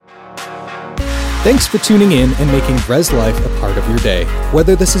Thanks for tuning in and making Res Life a part of your day.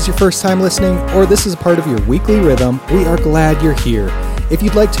 Whether this is your first time listening or this is a part of your weekly rhythm, we are glad you're here. If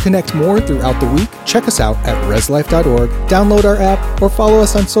you'd like to connect more throughout the week, check us out at reslife.org, download our app, or follow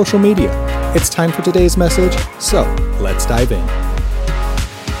us on social media. It's time for today's message, so let's dive in.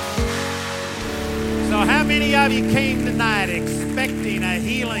 So how many of you came tonight expecting a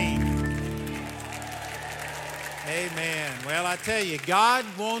healing? Amen. Well, I tell you, God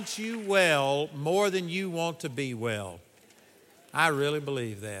wants you well more than you want to be well. I really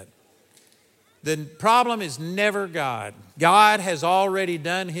believe that. The problem is never God. God has already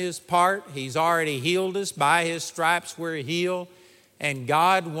done His part. He's already healed us. By His stripes we're healed. And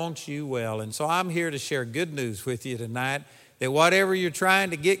God wants you well. And so I'm here to share good news with you tonight that whatever you're trying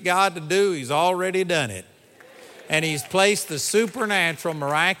to get God to do, He's already done it. And He's placed the supernatural,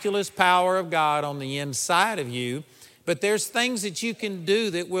 miraculous power of God on the inside of you. But there's things that you can do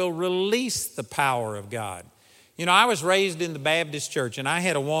that will release the power of God. You know, I was raised in the Baptist church, and I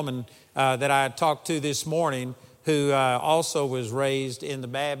had a woman that I talked to this morning who also was raised in the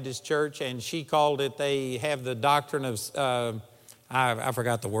Baptist church, and she called it, they have the doctrine of, I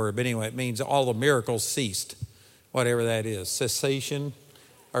forgot the word, but anyway, it means all the miracles ceased, whatever that is, cessation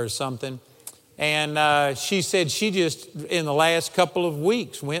or something. And she said she just, in the last couple of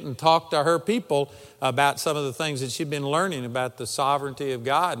weeks, went and talked to her people about some of the things that she'd been learning about the sovereignty of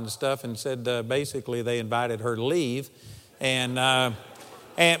God and stuff, and said basically they invited her to leave. But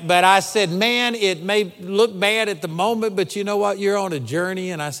I said, man, it may look bad at the moment, but you know what? You're on a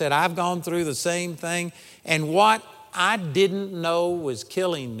journey. And I said, I've gone through the same thing. And what I didn't know was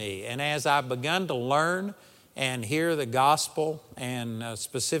killing me. And as I've begun to learn and hear the gospel and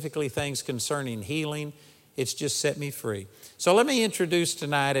specifically things concerning healing, it's just set me free. So let me introduce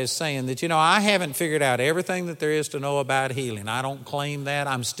tonight as saying that, you know, I haven't figured out everything that there is to know about healing. I don't claim that.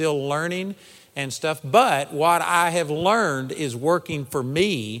 I'm still learning and stuff. But what I have learned is working for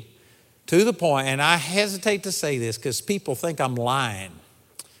me to the point, and I hesitate to say this because people think I'm lying,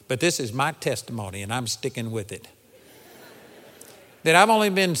 but this is my testimony and I'm sticking with it. That I've only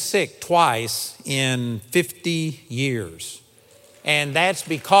been sick twice in 50 years. And that's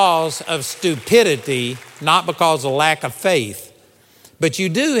because of stupidity, not because of lack of faith. But you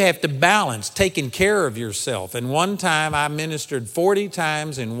do have to balance taking care of yourself. And one time I ministered 40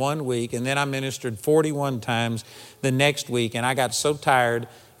 times in 1 week, and then I ministered 41 times the next week. And I got so tired,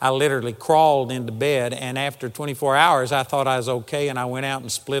 I literally crawled into bed. And after 24 hours, I thought I was okay. And I went out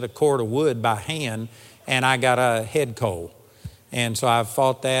and split a cord of wood by hand, and I got a head cold. And so I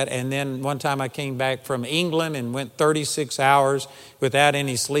fought that. And then one time I came back from England and went 36 hours without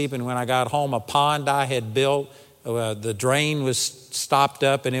any sleep. And when I got home, a pond I had built, the drain was stopped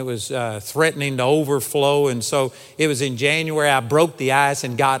up and it was threatening to overflow. And so it was in January, I broke the ice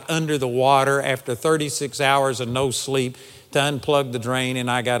and got under the water after 36 hours of no sleep to unplug the drain,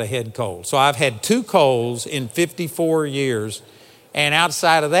 and I got a head cold. So I've had 2 colds in 54 years. And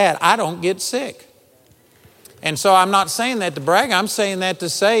outside of that, I don't get sick. And so I'm not saying that to brag. I'm saying that to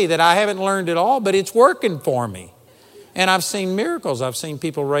say that I haven't learned it all, but it's working for me. And I've seen miracles. I've seen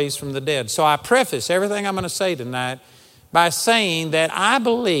people raised from the dead. So I preface everything I'm going to say tonight by saying that I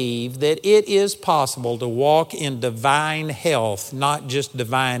believe that it is possible to walk in divine health, not just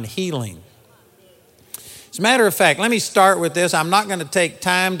divine healing. As a matter of fact, let me start with this. I'm not going to take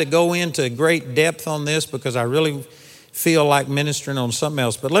time to go into great depth on this because I really feel like ministering on something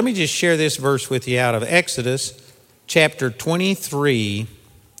else. But let me just share this verse with you out of Exodus chapter 23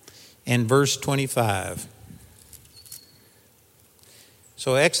 and verse 25.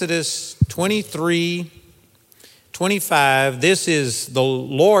 So Exodus 23, 25, this is the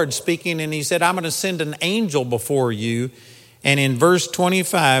Lord speaking, and He said, I'm going to send an angel before you. And in verse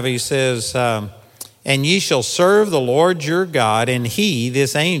 25, He says, and ye shall serve the Lord your God, and He,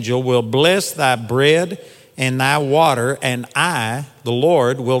 this angel, will bless thy bread and thy water, and I, the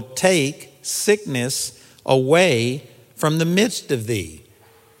Lord, will take sickness away from the midst of thee.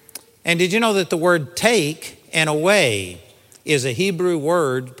 And did you know that the word take and away is a Hebrew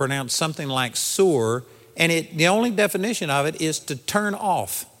word pronounced something like sur, and the only definition of it is to turn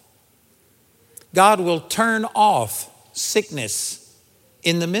off. God will turn off sickness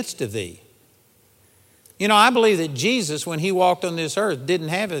in the midst of thee. You know, I believe that Jesus, when He walked on this earth, didn't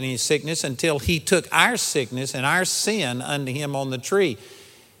have any sickness until He took our sickness and our sin unto Him on the tree.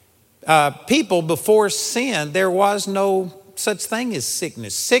 People before sin, there was no such thing as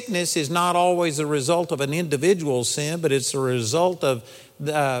sickness. Sickness is not always a result of an individual sin, but it's a result of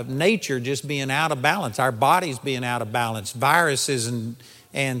nature just being out of balance, our bodies being out of balance. Viruses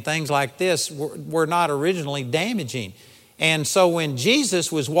and things like this were not originally damaging. And so when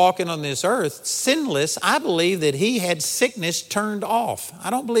Jesus was walking on this earth, sinless, I believe that he had sickness turned off.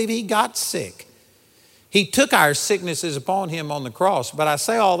 I don't believe he got sick. He took our sicknesses upon him on the cross. But I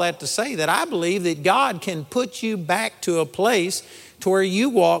say all that to say that I believe that God can put you back to a place to where you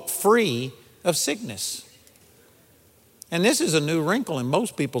walk free of sickness. And this is a new wrinkle in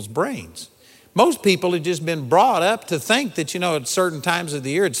most people's brains. Most people have just been brought up to think that, at certain times of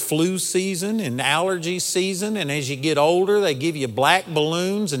the year, it's flu season and allergy season. And as you get older, they give you black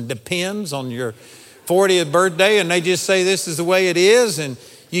balloons and depends on your 40th birthday. And they just say this is the way it is and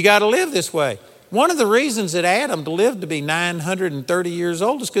you got to live this way. One of the reasons that Adam lived to be 930 years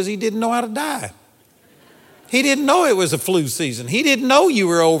old is because he didn't know how to die. He didn't know it was a flu season. He didn't know you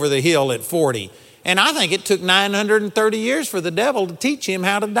were over the hill at 40. And I think it took 930 years for the devil to teach him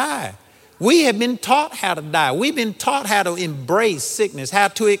how to die. We have been taught how to die. We've been taught how to embrace sickness, how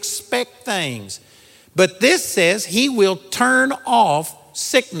to expect things. But this says he will turn off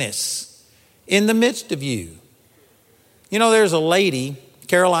sickness in the midst of you. There's a lady,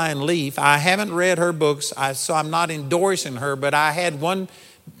 Caroline Leaf. I haven't read her books, so I'm not endorsing her, but I had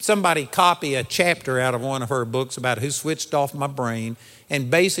somebody copy a chapter out of one of her books about who switched off my brain.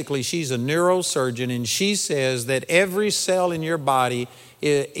 And basically, she's a neurosurgeon, and she says that every cell in your body,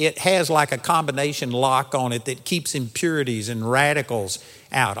 it has like a combination lock on it that keeps impurities and radicals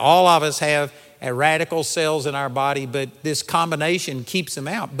out. All of us have radical cells in our body, but this combination keeps them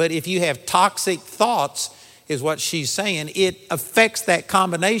out. But if you have toxic thoughts, is what she's saying, it affects that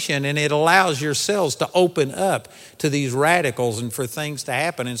combination and it allows your cells to open up to these radicals and for things to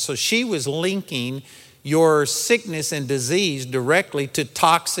happen. And so she was linking your sickness and disease directly to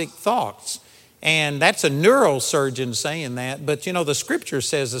toxic thoughts. And that's a neurosurgeon saying that. But the scripture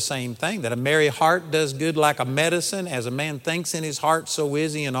says the same thing, that a merry heart does good like a medicine. As a man thinks in his heart, so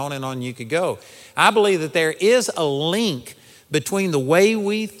is he, and on you could go. I believe that there is a link between the way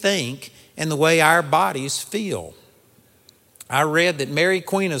we think and the way our bodies feel. I read that Mary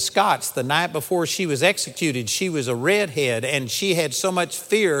Queen of Scots, the night before she was executed, she was a redhead and she had so much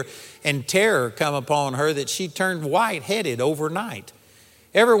fear and terror come upon her that she turned white-headed overnight.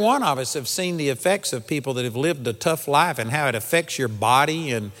 Every one of us have seen the effects of people that have lived a tough life and how it affects your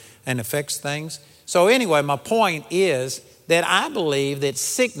body and affects things. So anyway, my point is that I believe that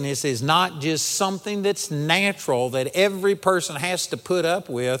sickness is not just something that's natural that every person has to put up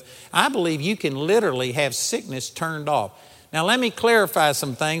with. I believe you can literally have sickness turned off. Now, let me clarify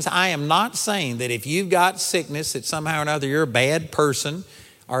some things. I am not saying that if you've got sickness that somehow or another you're a bad person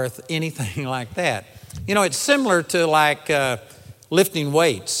or anything like that. It's similar to like lifting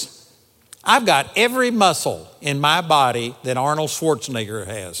weights. I've got every muscle in my body that Arnold Schwarzenegger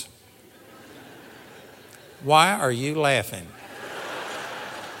has. Why are you laughing?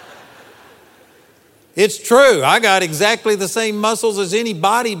 It's true. I got exactly the same muscles as any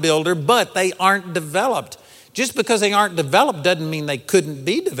bodybuilder, but they aren't developed. Just because they aren't developed doesn't mean they couldn't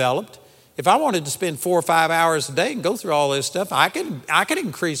be developed. If I wanted to spend 4 or 5 hours a day and go through all this stuff, I could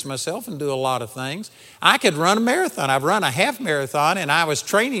increase myself and do a lot of things. I could run a marathon. I've run a half marathon, and I was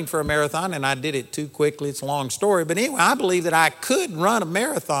training for a marathon, and I did it too quickly. It's a long story. But anyway, I believe that I could run a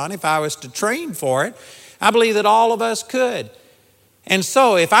marathon if I was to train for it. I believe that all of us could. And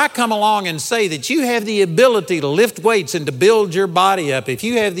so if I come along and say that you have the ability to lift weights and to build your body up, if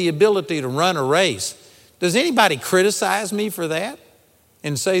you have the ability to run a race, does anybody criticize me for that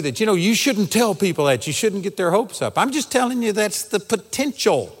and say that, you shouldn't tell people that, you shouldn't get their hopes up? I'm just telling you that's the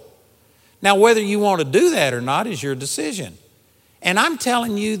potential. Now, whether you want to do that or not is your decision. And I'm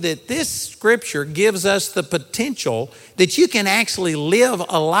telling you that this scripture gives us the potential that you can actually live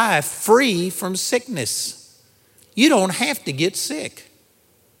a life free from sickness. You don't have to get sick.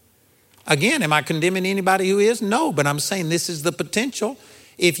 Again, am I condemning anybody who is? No, but I'm saying this is the potential.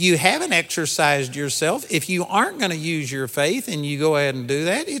 If you haven't exercised yourself, if you aren't going to use your faith and you go ahead and do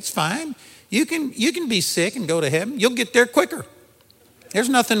that, it's fine. You can be sick and go to heaven. You'll get there quicker. There's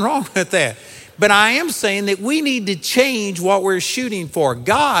nothing wrong with that. But I am saying that we need to change what we're shooting for.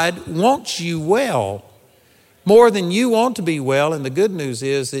 God wants you well more than you want to be well. And the good news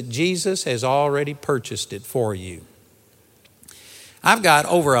is that Jesus has already purchased it for you. I've got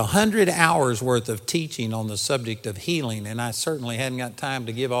over 100 hours worth of teaching on the subject of healing, and I certainly hadn't got time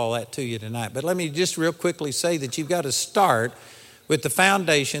to give all that to you tonight. But let me just real quickly say that you've got to start with the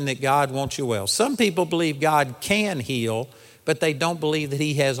foundation that God wants you well. Some people believe God can heal, but they don't believe that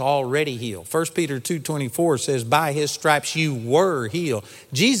he has already healed. 1 Peter 2:24 says, by his stripes you were healed.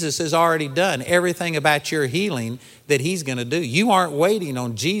 Jesus has already done everything about your healing that he's going to do. You aren't waiting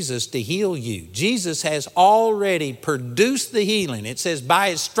on Jesus to heal you. Jesus has already produced the healing. It says by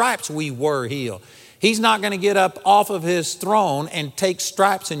his stripes we were healed. He's not going to get up off of his throne and take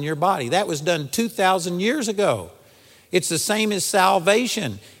stripes in your body. That was done 2,000 years ago. It's the same as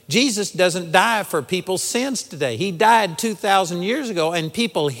salvation. Jesus doesn't die for people's sins today. He died 2,000 years ago, and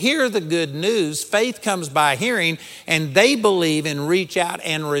people hear the good news. Faith comes by hearing, and they believe and reach out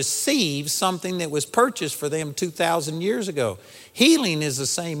and receive something that was purchased for them 2,000 years ago. Healing is the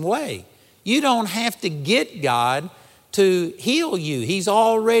same way. You don't have to get God to heal you. He's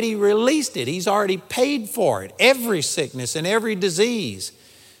already released it. He's already paid for it. Every sickness and every disease.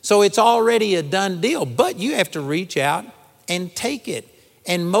 So it's already a done deal, but you have to reach out and take it.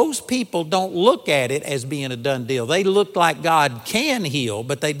 And most people don't look at it as being a done deal. They look like God can heal,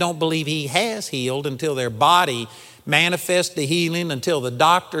 but they don't believe He has healed until their body manifests the healing, until the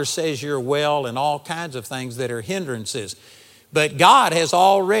doctor says you're well, and all kinds of things that are hindrances. But God has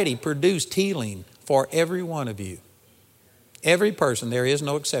already produced healing for every one of you. Every person, there is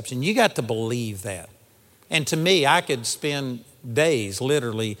no exception. You got to believe that. And to me, I could spend days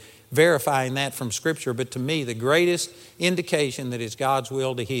literally verifying that from Scripture, but to me, the greatest indication that it's God's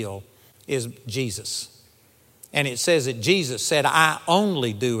will to heal is Jesus. And it says that Jesus said, I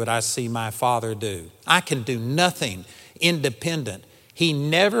only do what I see my Father do. I can do nothing independent. He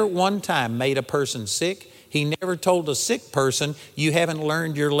never one time made a person sick. He never told a sick person, you haven't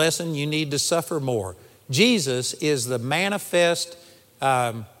learned your lesson, you need to suffer more. Jesus is the manifest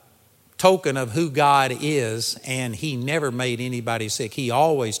token of who God is, and He never made anybody sick. He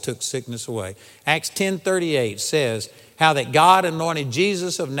always took sickness away. Acts 10:38 says how that God anointed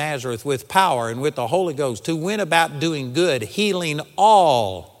Jesus of Nazareth with power and with the Holy Ghost, who went about doing good, healing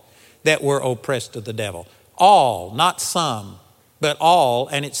all that were oppressed of the devil. All, not some, but all.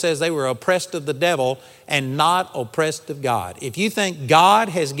 And it says they were oppressed of the devil and not oppressed of God. If you think God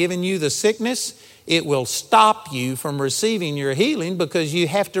has given you the sickness, it will stop you from receiving your healing because you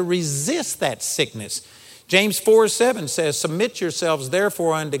have to resist that sickness. James 4:7 says, submit yourselves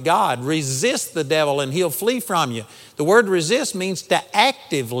therefore unto God. Resist the devil and he'll flee from you. The word resist means to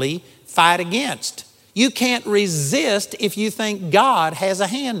actively fight against. You can't resist if you think God has a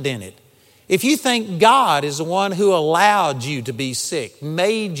hand in it. If you think God is the one who allowed you to be sick,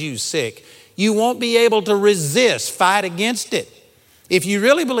 made you sick, you won't be able to resist, fight against it. If you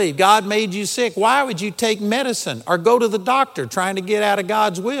really believe God made you sick, why would you take medicine or go to the doctor trying to get out of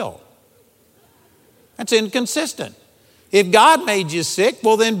God's will? That's inconsistent. If God made you sick,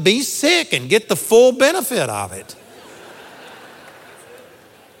 well then be sick and get the full benefit of it.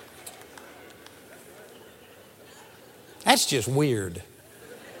 That's just weird.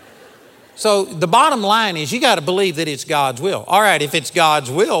 So the bottom line is you got to believe that it's God's will. All right, if it's God's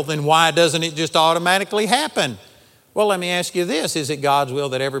will, then why doesn't it just automatically happen? Well, let me ask you this. Is it God's will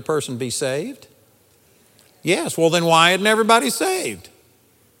that every person be saved? Yes. Well, then why isn't everybody saved?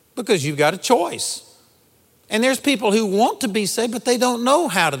 Because you've got a choice. And there's people who want to be saved, but they don't know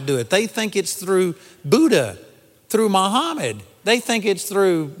how to do it. They think it's through Buddha, through Muhammad. They think it's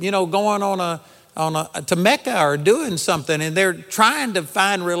through, going to Mecca or doing something, and they're trying to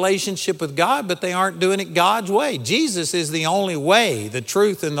find relationship with God, but they aren't doing it God's way. Jesus is the only way, the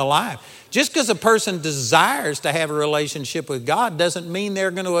truth, and the life. Just because a person desires to have a relationship with God doesn't mean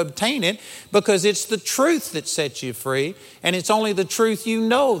they're going to obtain it, because it's the truth that sets you free, and it's only the truth you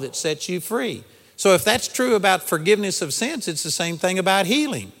know that sets you free. So if that's true about forgiveness of sins, it's the same thing about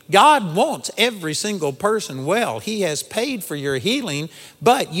healing. God wants every single person well. He has paid for your healing,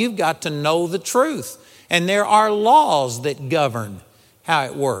 but you've got to know the truth. And there are laws that govern how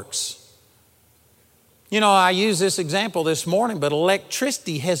it works. I used this example this morning, but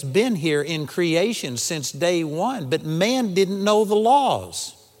electricity has been here in creation since day one, but man didn't know the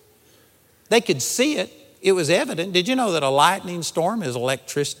laws. They could see it. It was evident. Did you know that a lightning storm is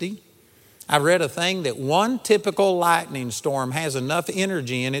electricity? I read a thing that one typical lightning storm has enough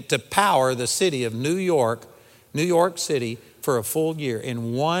energy in it to power the city of New York City, for a full year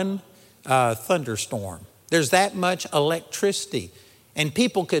in one thunderstorm. There's that much electricity. And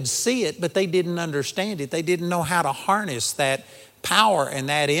people could see it, but they didn't understand it. They didn't know how to harness that power and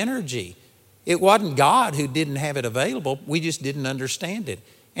that energy. It wasn't God who didn't have it available. We just didn't understand it.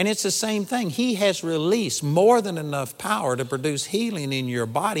 And it's the same thing. He has released more than enough power to produce healing in your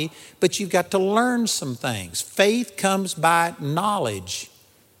body, but you've got to learn some things. Faith comes by knowledge.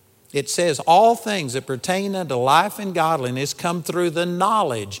 It says all things that pertain unto life and godliness come through the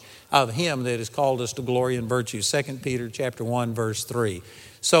knowledge of Him that has called us to glory and virtue. 2 Peter chapter 1, verse 3.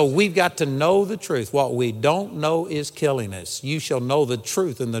 So we've got to know the truth. What we don't know is killing us. You shall know the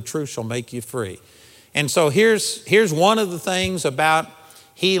truth, and the truth shall make you free. And so here's one of the things about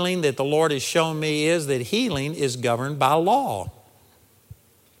healing that the Lord has shown me, is that healing is governed by law.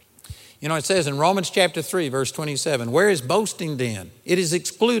 You know, it says in Romans chapter 3, verse 27, where is boasting then? It is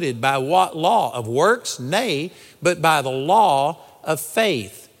excluded by what law? Of works? Nay, but by the law of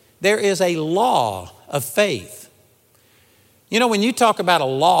faith. There is a law of faith. You know, when you talk about a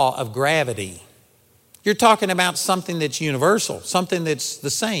law of gravity, you're talking about something that's universal, something that's the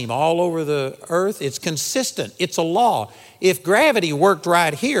same all over the earth. It's consistent. It's a law. If gravity worked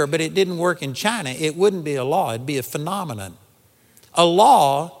right here, but it didn't work in China, it wouldn't be a law. It'd be a phenomenon. A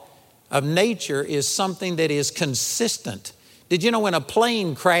law of nature is something that is consistent. Did you know when a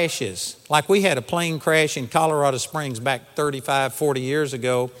plane crashes, like we had a plane crash in Colorado Springs back 35, 40 years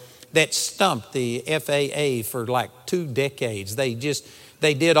ago, that stumped the FAA for like 2 decades. They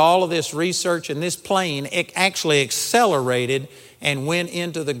did all of this research, and this plane actually accelerated and went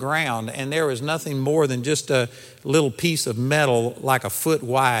into the ground, and there was nothing more than just a little piece of metal like a foot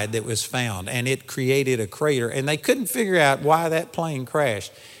wide that was found, and it created a crater, and they couldn't figure out why that plane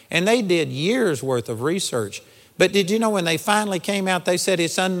crashed. And they did years worth of research. But did you know when they finally came out, they said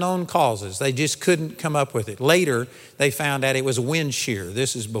it's unknown causes. They just couldn't come up with it. Later, they found out it was wind shear.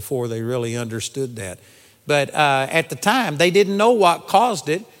 This is before they really understood that. But at the time, they didn't know what caused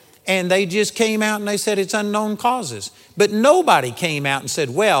it, and they just came out and they said it's unknown causes. But nobody came out and said,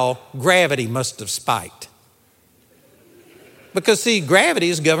 well, gravity must have spiked. Because, see, gravity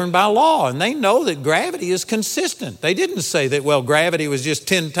is governed by law, and they know that gravity is consistent. They didn't say that, well, gravity was just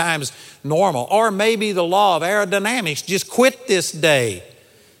 10 times normal, or maybe the law of aerodynamics just quit this day.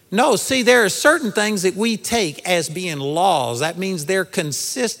 No, see, there are certain things that we take as being laws. That means they're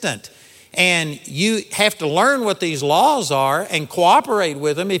consistent. And you have to learn what these laws are and cooperate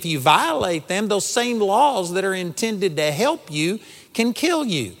with them. If you violate them, those same laws that are intended to help you can kill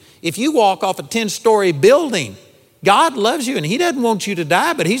you. If you walk off a 10-story building, God loves you and He doesn't want you to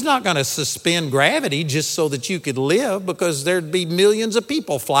die, but He's not going to suspend gravity just so that you could live, because there'd be millions of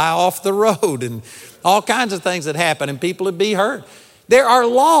people fly off the road and all kinds of things that happen and people would be hurt. There are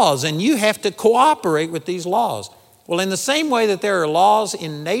laws and you have to cooperate with these laws. Well, in the same way that there are laws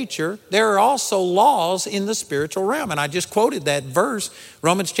in nature, there are also laws in the spiritual realm. And I just quoted that verse,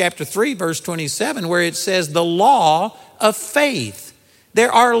 Romans chapter 3, verse 27, where it says the law of faith.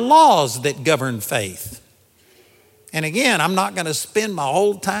 There are laws that govern faith. And again, I'm not going to spend my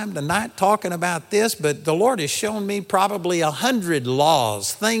whole time tonight talking about this, but the Lord has shown me probably 100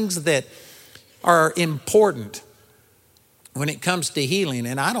 laws, things that are important when it comes to healing.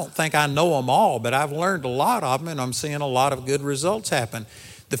 And I don't think I know them all, but I've learned a lot of them, and I'm seeing a lot of good results happen.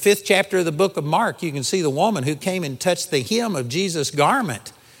 The 5th chapter of the book of Mark, you can see the woman who came and touched the hem of Jesus'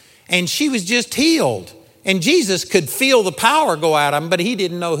 garment, and she was just healed. And Jesus could feel the power go out of him, but He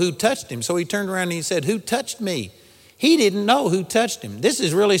didn't know who touched him. So He turned around and He said, "Who touched me?" He didn't know who touched him. This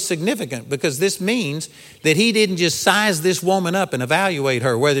is really significant, because this means that He didn't just size this woman up and evaluate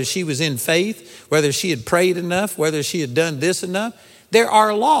her, whether she was in faith, whether she had prayed enough, whether she had done this enough. There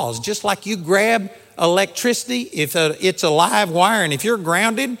are laws. Just like you grab electricity, if it's a live wire, and if you're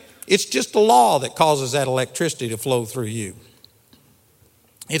grounded, it's just a law that causes that electricity to flow through you.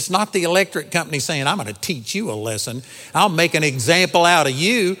 It's not the electric company saying, I'm going to teach you a lesson. I'll make an example out of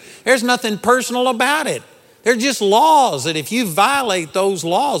you. There's nothing personal about it. They're just laws that if you violate those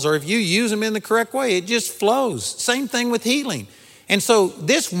laws, or if you use them in the correct way, it just flows. Same thing with healing. And so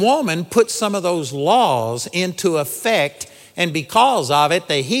this woman put some of those laws into effect, and because of it,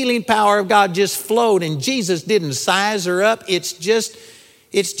 the healing power of God just flowed, and Jesus didn't size her up. It's just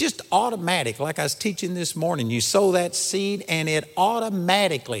automatic. Like I was teaching this morning, you sow that seed and it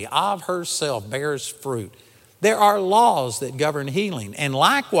automatically of herself bears fruit. There are laws that govern healing. And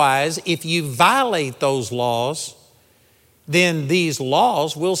likewise, if you violate those laws, then these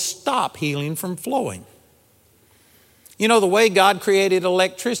laws will stop healing from flowing. You know, the way God created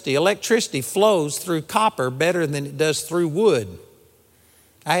electricity flows through copper better than it does through wood.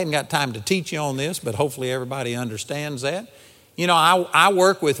 I hadn't got time to teach you on this, but hopefully everybody understands that. You know, I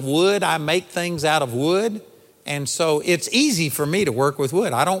work with wood. I make things out of wood. And so it's easy for me to work with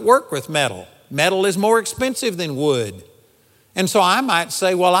wood. I don't work with metal. Metal is more expensive than wood. And so I might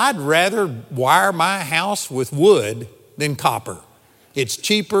say, well, I'd rather wire my house with wood than copper. It's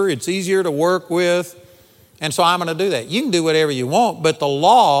cheaper, it's easier to work with, and so I'm going to do that. You can do whatever you want, but the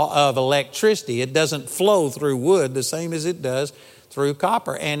law of electricity, it doesn't flow through wood the same as it does through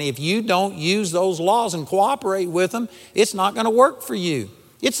copper. And if you don't use those laws and cooperate with them, it's not going to work for you.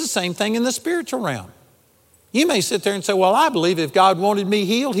 It's the same thing in the spiritual realm. You may sit there and say, well, I believe if God wanted me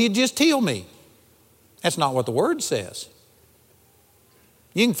healed, He'd just heal me. That's not what the Word says.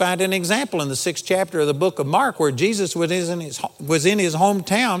 You can find an example in the 6th chapter of the book of Mark where Jesus was in his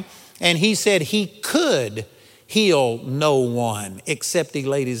hometown, and He said He could heal no one except he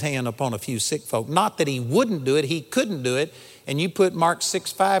laid his hand upon a few sick folk. Not that he wouldn't do it, he couldn't do it. And you put Mark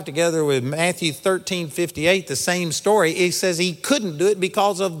 6:5 together with Matthew 13:58, the same story. It says he couldn't do it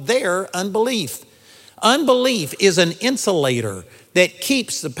because of their unbelief. Unbelief is an insulator that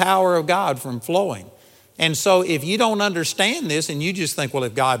keeps the power of God from flowing. And so if you don't understand this and you just think, well,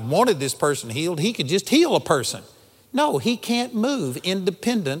 if God wanted this person healed, he could just heal a person. No, he can't move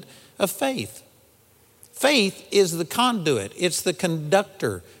independent of faith. Faith is the conduit. It's the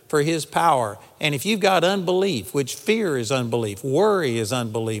conductor for his power. And if you've got unbelief, which fear is unbelief, worry is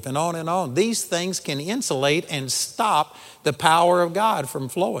unbelief, and on, these things can insulate and stop the power of God from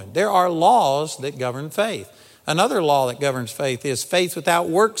flowing. There are laws that govern faith. Another law that governs faith is faith without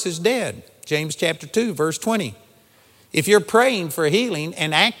works is dead. James chapter 2, verse 20. If you're praying for healing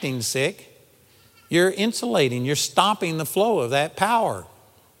and acting sick, you're insulating, you're stopping the flow of that power.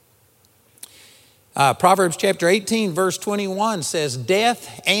 Proverbs chapter 18, verse 21 says,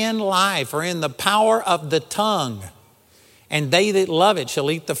 death and life are in the power of the tongue, and they that love it shall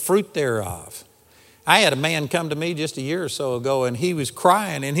eat the fruit thereof. I had a man come to me just a year or so ago, and he was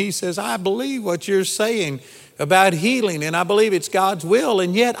crying, and he says, I believe what you're saying about healing, and I believe it's God's will,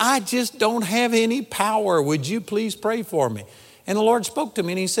 and yet I just don't have any power. Would you please pray for me? And the Lord spoke to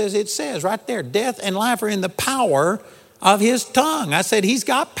me, and he says, it says right there, death and life are in the power of his tongue. I said, he's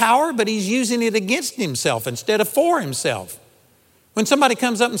got power, but he's using it against himself instead of for himself. When somebody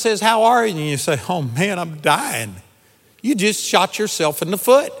comes up and says, how are you? And you say, oh man, I'm dying. You just shot yourself in the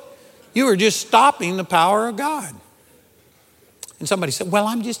foot. You were just stopping the power of God. And somebody said, well,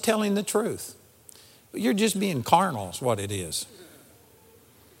 I'm just telling the truth. You're just being carnal is what it is.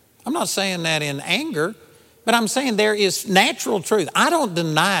 I'm not saying that in anger, but I'm saying there is natural truth. I don't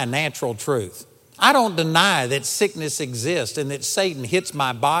deny natural truth. I don't deny that sickness exists and that Satan hits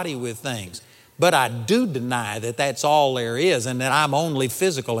my body with things. But I do deny that that's all there is and that I'm only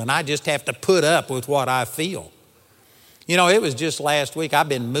physical and I just have to put up with what I feel. You know, it was just last week. I've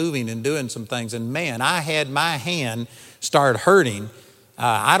been moving and doing some things, and man, I had my hand start hurting.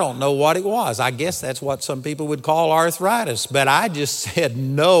 I don't know what it was. I guess that's what some people would call arthritis. But I just said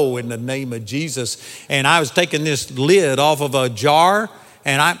no in the name of Jesus. And I was taking this lid off of a jar,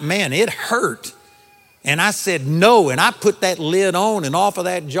 and it hurt. And I said no, and I put that lid on and off of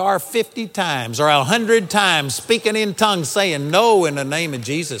that jar 50 times or 100 times, speaking in tongues, saying no in the name of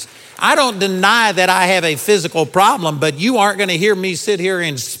Jesus. I don't deny that I have a physical problem, but you aren't going to hear me sit here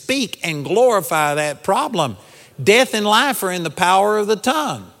and speak and glorify that problem. Death and life are in the power of the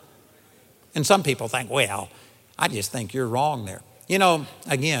tongue. And some people think, well, I just think you're wrong there. You know,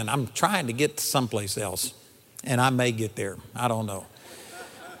 again, I'm trying to get to someplace else, and I may get there. I don't know.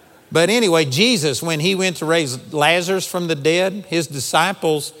 But anyway, Jesus, when he went to raise Lazarus from the dead, his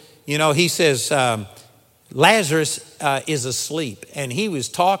disciples, you know, he says, Lazarus is asleep. And he was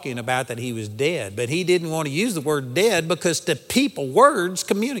talking about that he was dead. But he didn't want to use the word dead because to people, words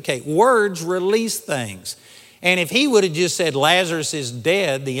communicate. Words release things. And if he would have just said Lazarus is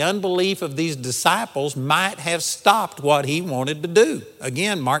dead, the unbelief of these disciples might have stopped what he wanted to do.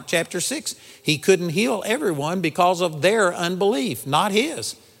 Again, Mark chapter 6, he couldn't heal everyone because of their unbelief, not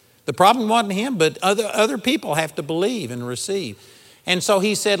his. The problem wasn't him, but other people have to believe and receive. And so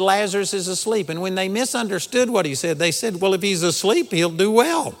he said, Lazarus is asleep. And when they misunderstood what he said, they said, well, if he's asleep, he'll do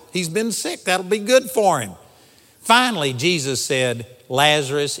well. He's been sick. That'll be good for him. Finally, Jesus said,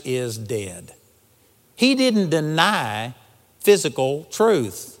 Lazarus is dead. He didn't deny physical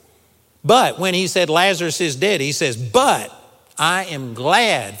truth. But when he said Lazarus is dead, he says, but I am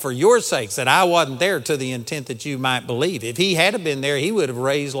glad for your sakes that I wasn't there to the intent that you might believe. If he had been there, he would have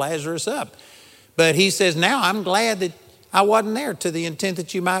raised Lazarus up. But he says, now I'm glad that I wasn't there to the intent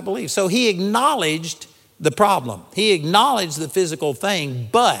that you might believe. So he acknowledged the problem. He acknowledged the physical thing,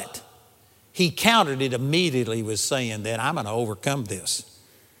 but he countered it immediately with saying that I'm going to overcome this.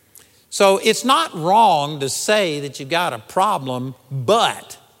 So it's not wrong to say that you've got a problem,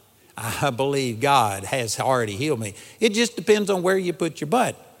 but I believe God has already healed me. It just depends on where you put your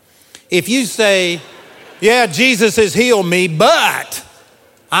but. If you say, yeah, Jesus has healed me, but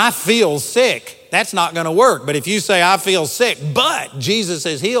I feel sick, that's not going to work. But if you say, I feel sick, but Jesus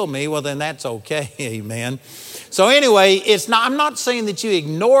has healed me, well, then that's okay, amen. So anyway, I'm not saying that you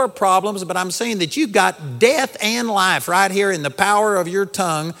ignore problems, but I'm saying that you've got death and life right here in the power of your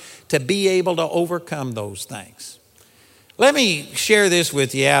tongue to be able to overcome those things. Let me share this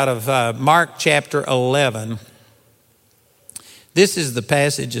with you out of Mark chapter 11. This is the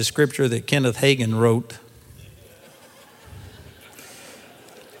passage of scripture that Kenneth Hagin wrote.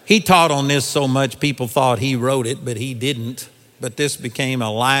 He taught on this so much people thought he wrote it, but he didn't. but this became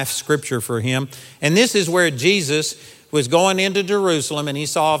a life scripture for him. And this is where Jesus was going into Jerusalem, and he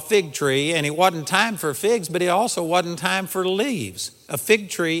saw a fig tree, and it wasn't time for figs, but it also wasn't time for leaves. A fig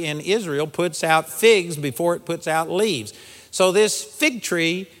tree in Israel puts out figs before it puts out leaves. So this fig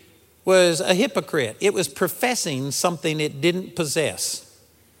tree was a hypocrite. It was professing something it didn't possess.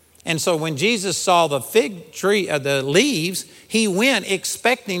 And so when Jesus saw the fig tree, the leaves, he went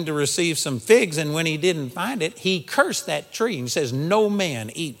expecting to receive some figs, and when he didn't find it, he cursed that tree and says, "No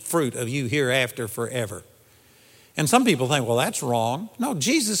man eat fruit of you hereafter forever." And some people think, well, that's wrong. No,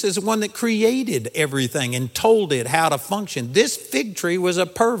 Jesus is the one that created everything and told it how to function. This fig tree was a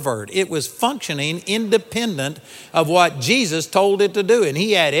pervert. It was functioning independent of what Jesus told it to do. And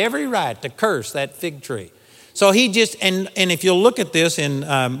he had every right to curse that fig tree. So he just, and if you'll look at this in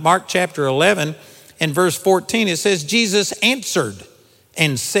Mark chapter 11 and verse 14, it says, Jesus answered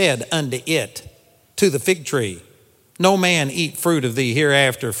and said unto it, to the fig tree, "No man eat fruit of thee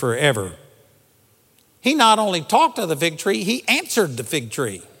hereafter forever." He not only talked to the fig tree, he answered the fig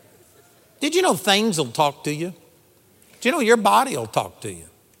tree. Did you know things will talk to you? Do you know your body will talk to you?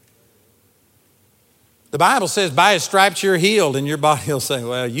 The Bible says, by his stripes you're healed, and your body will say,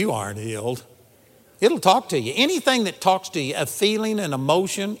 well, you aren't healed. It'll talk to you. Anything that talks to you, a feeling, an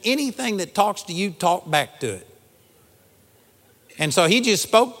emotion, anything that talks to you, talk back to it. And so he just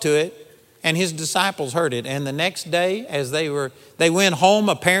spoke to it, and his disciples heard it. And the next day, as they went home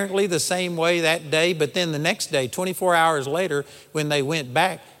apparently the same way that day, but then the next day, 24 hours later, when they went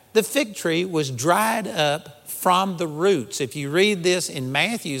back, the fig tree was dried up from the roots. If you read this in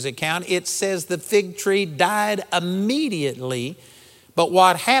Matthew's account, it says the fig tree died immediately. But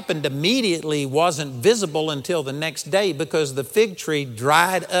what happened immediately wasn't visible until the next day because the fig tree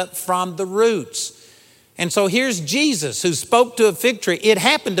dried up from the roots. And so here's Jesus who spoke to a fig tree. It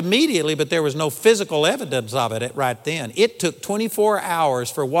happened immediately, but there was no physical evidence of it right then. It took 24 hours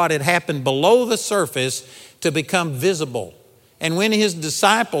for what had happened below the surface to become visible. And when his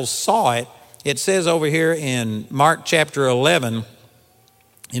disciples saw it, it says over here in Mark chapter 11,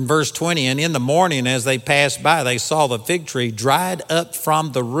 in verse 20, and in the morning as they passed by, they saw the fig tree dried up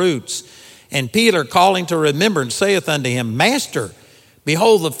from the roots. And Peter, calling to remembrance, saith unto him, Master,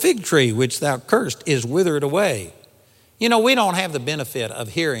 behold, the fig tree which thou cursed is withered away. You know, we don't have the benefit of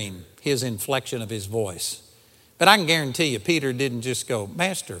hearing his inflection of his voice. But I can guarantee you, Peter didn't just go,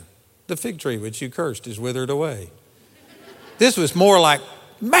 Master, the fig tree which you cursed is withered away. This was more like,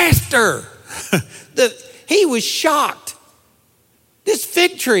 Master! He was shocked. This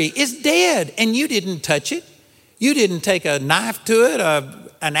fig tree is dead, and you didn't touch it. You didn't take a knife to it,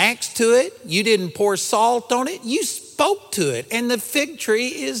 an axe to it. You didn't pour salt on it. You spoke to it, and the fig tree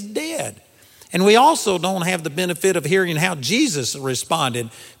is dead. And we also don't have the benefit of hearing how Jesus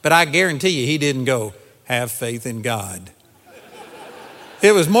responded, but I guarantee you he didn't go, have faith in God.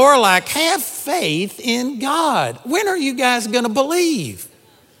 It was more like, have faith in God. When are you guys going to believe?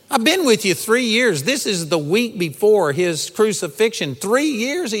 I've been with you 3 years. This is the week before his crucifixion. 3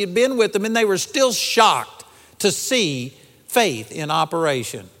 years he had been with them, and they were still shocked to see faith in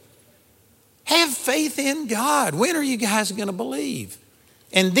operation. Have faith in God. When are you guys going to believe?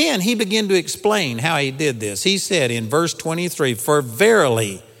 And then he began to explain how he did this. He said in verse 23, For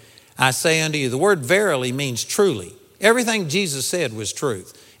verily I say unto you, the word verily means truly. Everything Jesus said was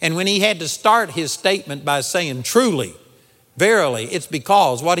truth. And when he had to start his statement by saying truly, verily, it's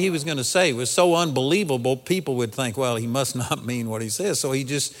because what he was going to say was so unbelievable, people would think, well, he must not mean what he says. So he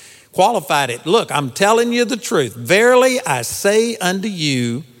just qualified it. Look, I'm telling you the truth. Verily, I say unto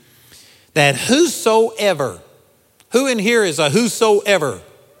you that whosoever, who in here is a whosoever?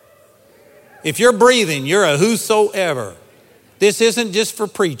 If you're breathing, you're a whosoever. This isn't just for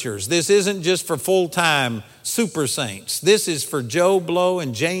preachers. This isn't just for full-time super saints. This is for Joe Blow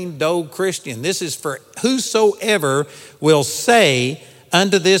and Jane Doe Christian. This is for whosoever will say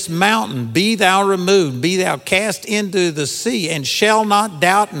unto this mountain, Be thou removed, be thou cast into the sea, and shall not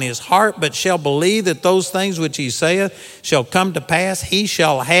doubt in his heart, but shall believe that those things which he saith shall come to pass. He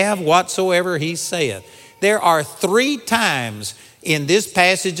shall have whatsoever he saith. There are 3 times in this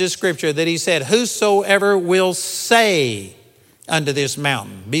passage of Scripture that he said, Whosoever will say unto this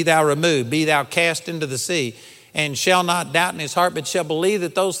mountain, Be thou removed, be thou cast into the sea, and shall not doubt in his heart, but shall believe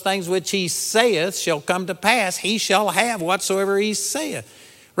that those things which he saith shall come to pass. He shall have whatsoever he saith.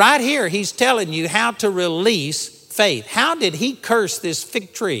 Right here, he's telling you how to release faith. How did he curse this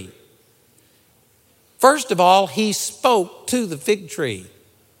fig tree? First of all, he spoke to the fig tree.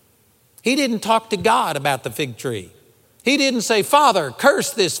 He didn't talk to God about the fig tree. He didn't say, Father,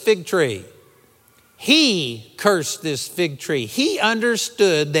 curse this fig tree. He cursed this fig tree. He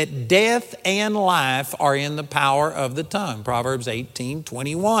understood that death and life are in the power of the tongue. Proverbs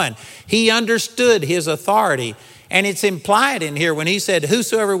 18:21. He understood his authority. And it's implied in here when he said,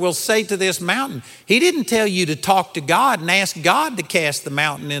 whosoever will say to this mountain. He didn't tell you to talk to God and ask God to cast the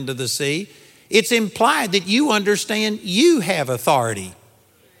mountain into the sea. It's implied that you understand you have authority.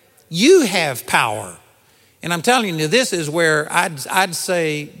 You have power. And I'm telling you, this is where I'd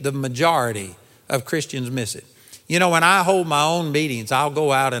say the majority of Christians miss it. You know, when I hold my own meetings, I'll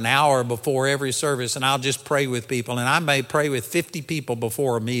go out an hour before every service and I'll just pray with people. And I may pray with 50 people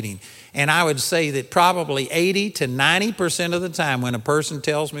before a meeting. And I would say that probably 80 to 90% of the time when a person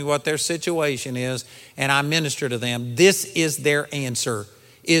tells me what their situation is and I minister to them, this is their answer,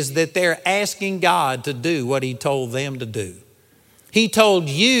 is that they're asking God to do what he told them to do. He told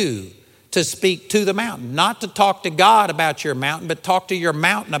you to speak to the mountain, not to talk to God about your mountain, but talk to your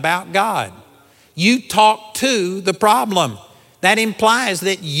mountain about God. You talk to the problem. That implies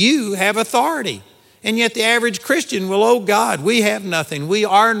that you have authority. And yet the average Christian will, oh God, we have nothing. We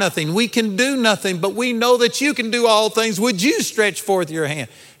are nothing. We can do nothing, but we know that you can do all things. Would you stretch forth your hand?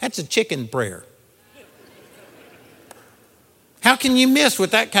 That's a chicken prayer. How can you miss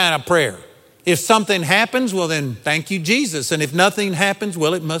with that kind of prayer? If something happens, well then thank you, Jesus. And if nothing happens,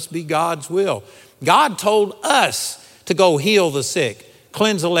 well, it must be God's will. God told us to go heal the sick,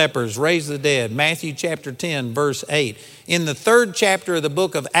 cleanse the lepers, raise the dead. Matthew chapter 10, verse 8. In the 3rd chapter of the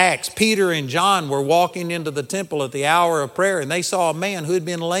book of Acts, Peter and John were walking into the temple at the hour of prayer, and they saw a man who had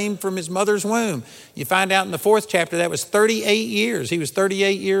been lame from his mother's womb. You find out in the 4th chapter that was 38 years. He was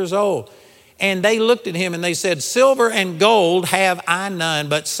 38 years old. And they looked at him and they said, silver and gold have I none,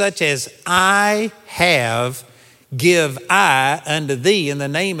 but such as I have give I unto thee. In the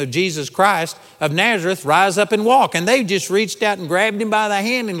name of Jesus Christ of Nazareth, rise up and walk. And they just reached out and grabbed him by the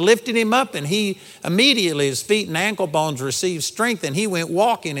hand and lifted him up. And he immediately, his feet and ankle bones received strength. And he went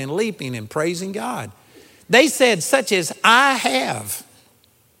walking and leaping and praising God. They said, such as I have.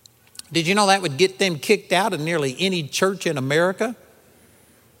 Did you know that would get them kicked out of nearly any church in America?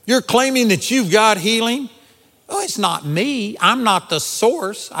 You're claiming that you've got healing? Oh, it's not me. I'm not the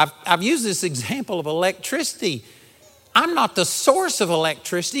source. I've used this example of electricity. I'm not the source of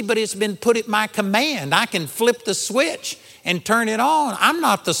electricity, but it's been put at my command. I can flip the switch and turn it on. I'm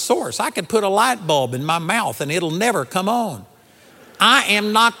not the source. I could put a light bulb in my mouth and it'll never come on. I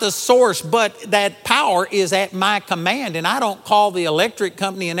am not the source, but that power is at my command. And I don't call the electric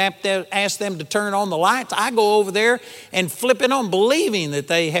company and ask them to turn on the lights. I go over there and flip it on, believing that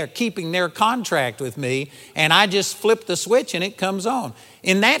they are keeping their contract with me. And I just flip the switch and it comes on.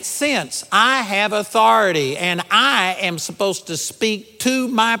 In that sense, I have authority and I am supposed to speak to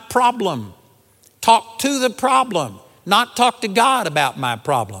my problem. Talk to the problem, not talk to God about my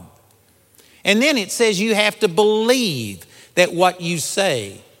problem. And then it says you have to believe that what you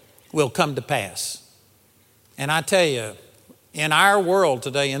say will come to pass. And I tell you, in our world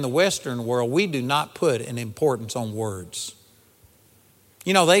today, in the Western world, we do not put an importance on words.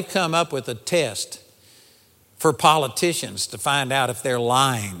 You know, they've come up with a test for politicians to find out if they're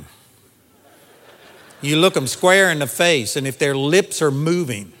lying. You look them square in the face, and if their lips are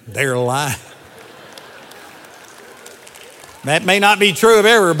moving, they're lying. That may not be true of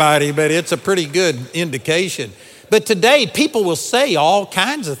everybody, but it's a pretty good indication. But today, people will say all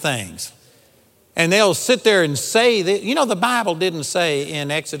kinds of things. And they'll sit there and say that, you know, the Bible didn't say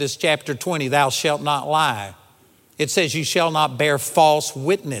in Exodus chapter 20, thou shalt not lie. It says you shall not bear false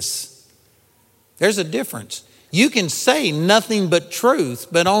witness. There's a difference. You can say nothing but truth,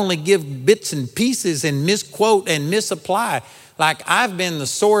 but only give bits and pieces and misquote and misapply. Like I've been the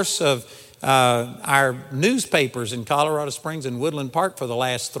source of our newspapers in Colorado Springs and Woodland Park for the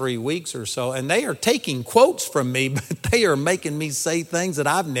last 3 weeks or so, and they are taking quotes from me, but they are making me say things that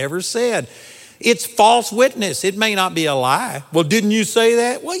I've never said. It's false witness. It may not be a lie. Well, didn't you say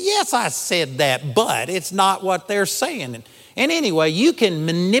that? Well, yes, I said that, but it's not what they're saying. And anyway, you can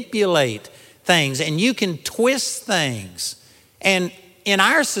manipulate things and you can twist things. And in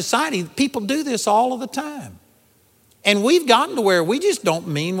our society, people do this all of the time. And we've gotten to where we just don't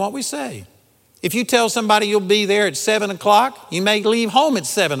mean what we say. If you tell somebody you'll be there at 7 o'clock, you may leave home at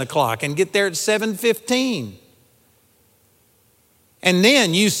 7 o'clock and get there at 7:15. And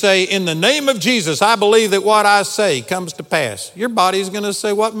then you say, in the name of Jesus, I believe that what I say comes to pass. Your body's going to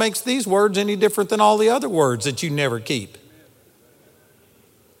say, what makes these words any different than all the other words that you never keep?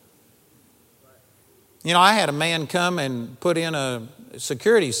 You know, I had a man come and put in a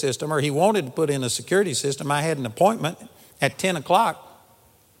security system, or he wanted to put in a security system. I had an appointment at 10 o'clock,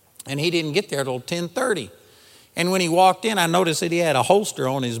 and he didn't get there till 10:30. And when he walked in, I noticed that he had a holster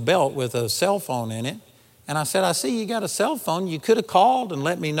on his belt with a cell phone in it. And I said, I see you got a cell phone. You could have called and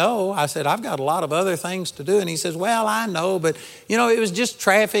let me know. I said, I've got a lot of other things to do. And he says, well, I know, but it was just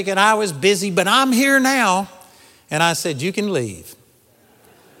traffic and I was busy, but I'm here now. And I said, you can leave.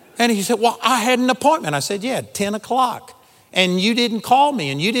 And he said, well, I had an appointment. I said, yeah, 10 o'clock. And you didn't call me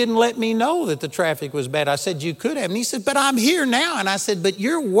and you didn't let me know that the traffic was bad. I said, you could have. And he said, but I'm here now. And I said, but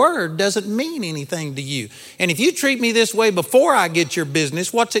your word doesn't mean anything to you. And if you treat me this way before I get your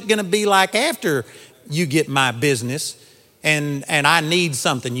business, what's it going to be like after you get my business and I need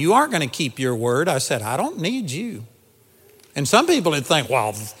something? You aren't going to keep your word. I said, I don't need you. And some people would think,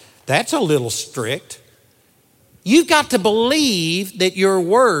 well, that's a little strict. You've got to believe that your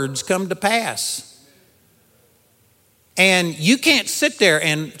words come to pass. And you can't sit there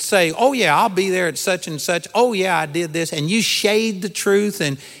and say, oh yeah, I'll be there at such and such. Oh yeah, I did this. And you shade the truth.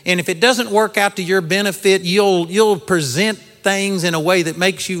 And if it doesn't work out to your benefit, you'll present things in a way that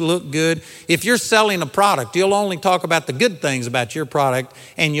makes you look good. If you're selling a product, you'll only talk about the good things about your product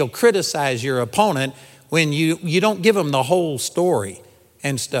and you'll criticize your opponent when you don't give them the whole story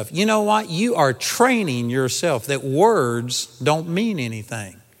and stuff. You know what? You are training yourself that words don't mean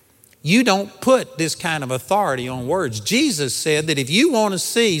anything. You don't put this kind of authority on words. Jesus said that if you want to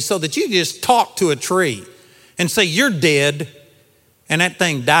see, so that you just talk to a tree and say you're dead and that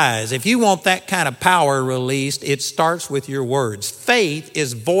thing dies. If you want that kind of power released, it starts with your words. Faith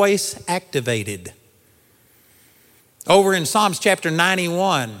is voice activated. Over in Psalms chapter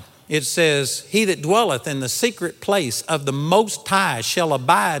 91, it says, he that dwelleth in the secret place of the Most High shall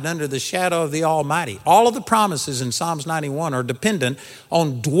abide under the shadow of the Almighty. All of the promises in Psalms 91 are dependent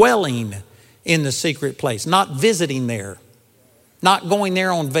on dwelling in the secret place, not visiting there, not going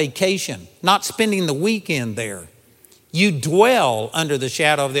there on vacation, not spending the weekend there. You dwell under the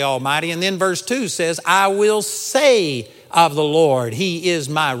shadow of the Almighty. And then verse 2 says, I will say of the Lord, he is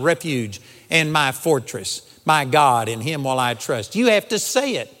my refuge and my fortress, my God, in him will I trust. You have to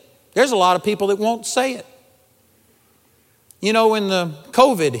say it. There's a lot of people that won't say it. When the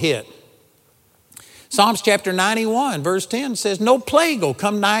COVID hit, Psalms chapter 91 verse 10 says, no plague will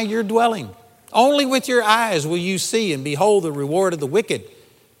come nigh your dwelling. Only with your eyes will you see and behold the reward of the wicked.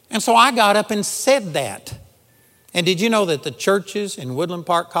 And so I got up and said that. And did you know that the churches in Woodland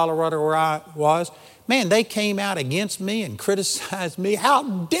Park, Colorado, where I was, man, they came out against me and criticized me. How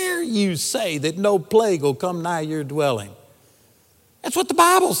dare you say that no plague will come nigh your dwelling? That's what the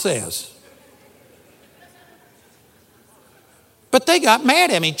Bible says. But they got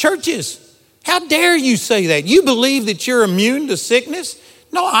mad at me. Churches, how dare you say that? You believe that you're immune to sickness?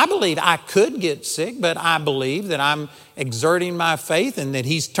 No, I believe I could get sick, but I believe that I'm exerting my faith and that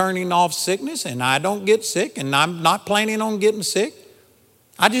he's turning off sickness and I don't get sick and I'm not planning on getting sick.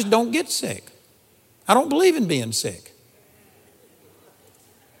 I just don't get sick. I don't believe in being sick.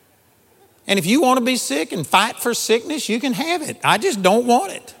 And if you want to be sick and fight for sickness, you can have it. I just don't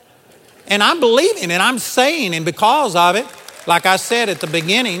want it. And I'm believing and I'm saying, and because of it, like I said at the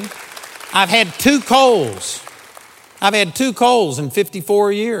beginning, I've had 2 colds. I've had 2 colds in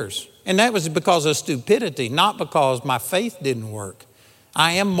 54 years. And that was because of stupidity, not because my faith didn't work.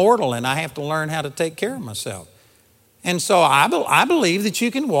 I am mortal and I have to learn how to take care of myself. And so I believe that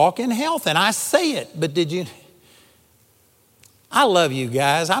you can walk in health, and I say it. But I love you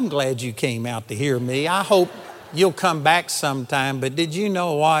guys. I'm glad you came out to hear me. I hope you'll come back sometime. But did you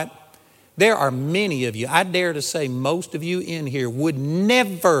know what? There are many of you, I dare to say most of you in here would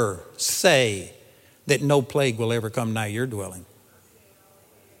never say that no plague will ever come nigh your dwelling.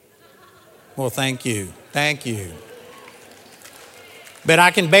 Well, thank you. Thank you. But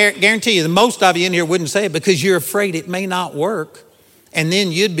I can guarantee you that most of you in here wouldn't say it because you're afraid it may not work. And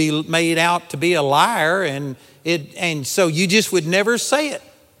then you'd be made out to be a liar, and so you just would never say it.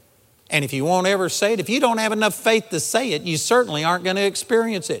 And if you won't ever say it, if you don't have enough faith to say it, you certainly aren't going to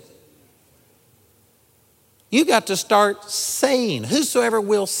experience it. You got to start saying, whosoever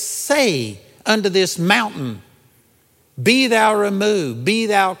will say unto this mountain, be thou removed, be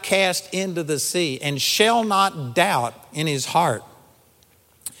thou cast into the sea, and shall not doubt in his heart,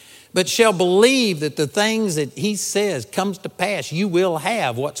 but shall believe that the things that he says comes to pass, you will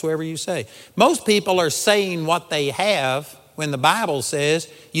have whatsoever you say. Most people are saying what they have when the Bible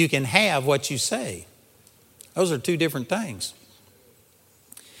says you can have what you say. Those are 2 different things.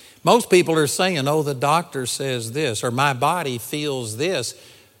 Most people are saying, oh, the doctor says this, or my body feels this.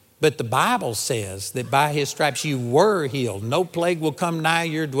 But the Bible says that by his stripes you were healed. No plague will come nigh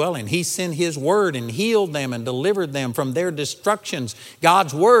your dwelling. He sent his word and healed them and delivered them from their destructions.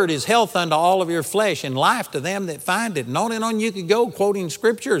 God's word is health unto all of your flesh and life to them that find it. And on you could go quoting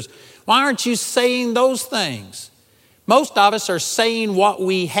scriptures. Why aren't you saying those things? Most of us are saying what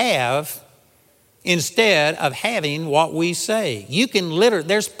we have instead of having what we say. You can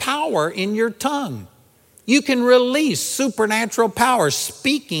there's power in your tongue. You can release supernatural power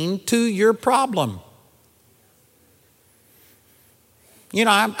speaking to your problem. You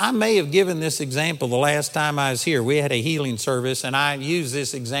know, I may have given this example the last time I was here. We had a healing service, and I use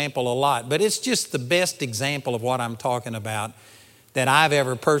this example a lot, but it's just the best example of what I'm talking about that I've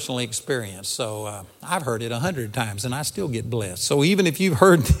ever personally experienced. So I've heard it 100 times, and I still get blessed. So even if you've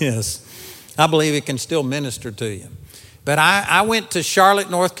heard this, I believe it can still minister to you. But I went to Charlotte,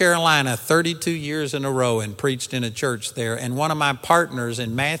 North Carolina 32 years in a row and preached in a church there. And one of my partners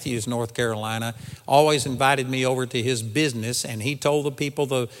in Matthews, North Carolina, always invited me over to his business. And he told the people,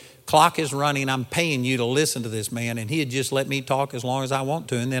 the clock is running. I'm paying you to listen to this man. And he had just let me talk as long as I want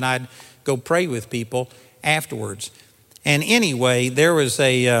to. And then I'd go pray with people afterwards. And anyway, there was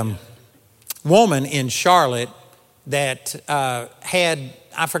a woman in Charlotte that had,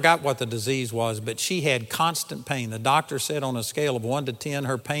 I forgot what the disease was, but she had constant pain. The doctor said on a scale of 1 to 10,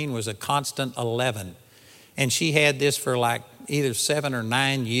 her pain was a constant 11. And she had this for like either 7 or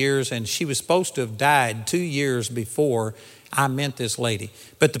 9 years, and she was supposed to have died 2 years before I met this lady.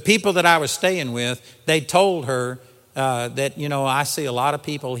 But the people that I was staying with, they told her that, you know, I see a lot of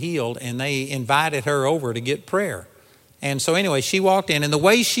people healed, and they invited her over to get prayer. And so anyway, she walked in, and the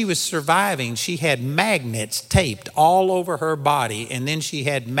way she was surviving, she had magnets taped all over her body, and then she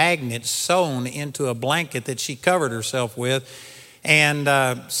had magnets sewn into a blanket that she covered herself with. And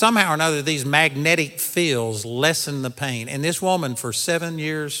somehow or another, these magnetic fields lessened the pain. And this woman for 7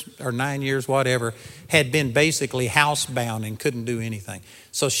 years or 9 years, whatever, had been basically housebound and couldn't do anything.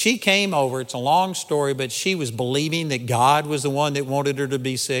 So she came over. It's a long story, but she was believing that God was the one that wanted her to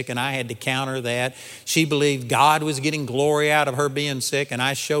be sick, and I had to counter that. She believed God was getting glory out of her being sick, and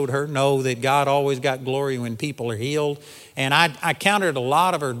I showed her no, that God always got glory when people are healed. And I countered a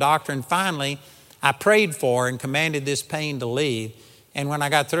lot of her doctrine. Finally, I prayed for her and commanded this pain to leave. And when I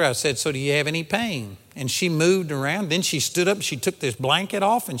got through, I said, so do you have any pain? And she moved around. Then she stood up, she took this blanket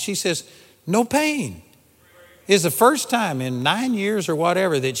off, and she says, no pain. It's the first time in 9 years or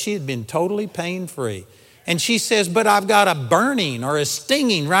whatever that she had been totally pain-free. And she says, but I've got a burning or a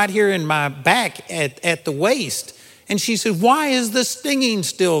stinging right here in my back at the waist. And she said, why is the stinging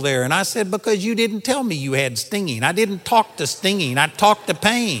still there? And I said, because you didn't tell me you had stinging. I didn't talk to stinging. I talked to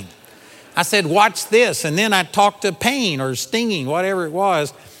pain. I said, watch this. And then I talked to pain or stinging, whatever it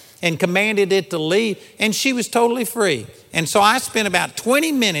was, and commanded it to leave. And she was totally free. And so I spent about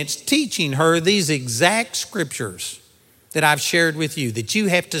 20 minutes teaching her these exact scriptures that I've shared with you, that you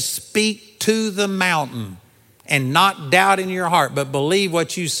have to speak to the mountain and not doubt in your heart, but believe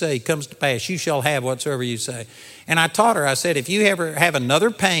what you say comes to pass. You shall have whatsoever you say. And I taught her, I said, if you ever have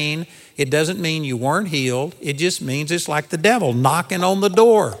another pain, it doesn't mean you weren't healed. It just means it's like the devil knocking on the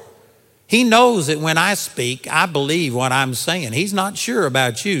door. He knows that when I speak, I believe what I'm saying. He's not sure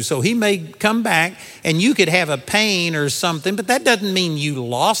about you. So he may come back and you could have a pain or something, but that doesn't mean you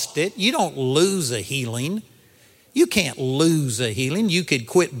lost it. You don't lose a healing. You can't lose a healing. You could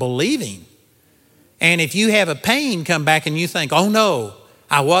quit believing. And if you have a pain come back and you think, oh no,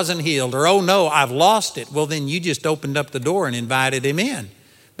 I wasn't healed, or oh no, I've lost it, well then you just opened up the door and invited him in.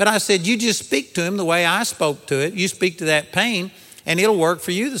 But I said, you just speak to him the way I spoke to it. You speak to that pain, and it'll work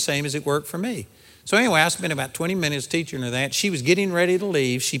for you the same as it worked for me. So anyway, I spent about 20 minutes teaching her that. She was getting ready to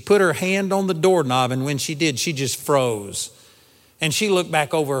leave. She put her hand on the doorknob, and when she did, she just froze. And she looked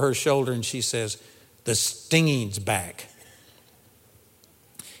back over her shoulder and she says, the stinging's back.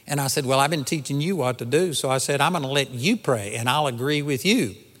 And I said, well, I've been teaching you what to do. So I said, I'm going to let you pray and I'll agree with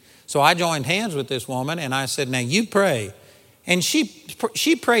you. So I joined hands with this woman and I said, now you pray. And she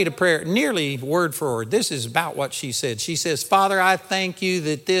prayed a prayer nearly word for word. This is about what she said. She says, Father, I thank you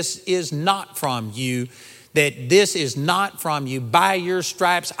that this is not from you, that this is not from you. By your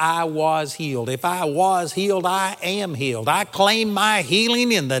stripes, I was healed. If I was healed, I am healed. I claim my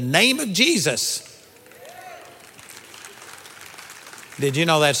healing in the name of Jesus. Did you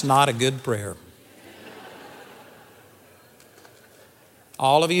know that's not a good prayer?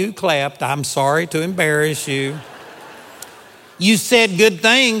 All of you who clapped, I'm sorry to embarrass you. You said good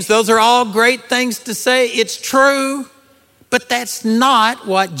things. Those are all great things to say. It's true. But that's not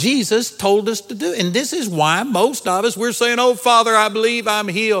what Jesus told us to do. And this is why most of us, we're saying, oh, Father, I believe I'm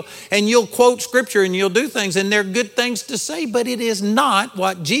healed. And you'll quote scripture and you'll do things and they're good things to say, but it is not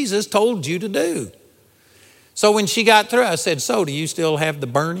what Jesus told you to do. So when she got through, I said, so do you still have the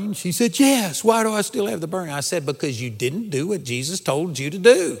burning? She said, yes. Why do I still have the burning? I said, because you didn't do what Jesus told you to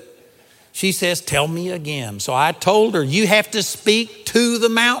do. She says, tell me again. So I told her, you have to speak to the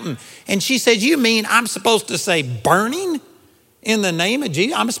mountain. And she said, you mean I'm supposed to say burning in the name of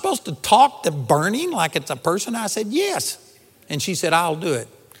Jesus? I'm supposed to talk to burning like it's a person? I said, yes. And she said, I'll do it.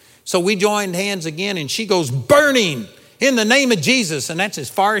 So we joined hands again, and she goes, burning in the name of Jesus. And that's as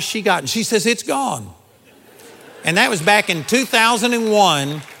far as she got. And she says, it's gone. And that was back in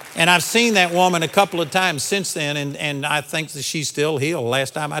 2001. And I've seen that woman a couple of times since then, and I think that she's still healed.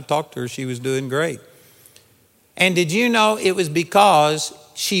 Last time I talked to her, she was doing great. And did you know it was because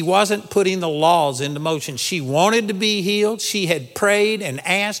she wasn't putting the laws into motion? She wanted to be healed. She had prayed and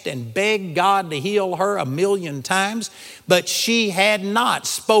asked and begged God to heal her 1,000,000 times, but she had not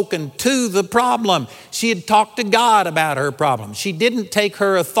spoken to the problem. She had talked to God about her problem. She didn't take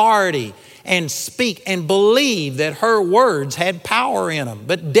her authority and speak and believe that her words had power in them.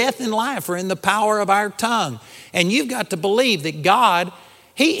 But death and life are in the power of our tongue. And you've got to believe that God,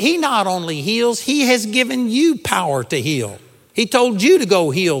 He not only heals, He has given you power to heal. He told you to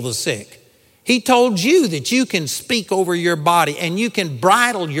go heal the sick. He told you that you can speak over your body and you can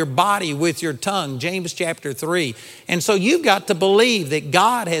bridle your body with your tongue, James chapter 3. And so you've got to believe that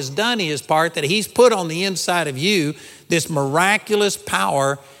God has done His part, that He's put on the inside of you this miraculous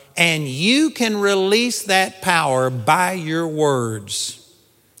power, and you can release that power by your words.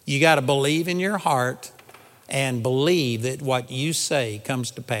 You got to believe in your heart and believe that what you say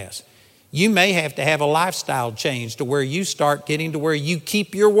comes to pass. You may have to have a lifestyle change to where you start getting to where you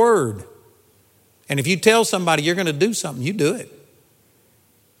keep your word. And if you tell somebody you're going to do something, you do it.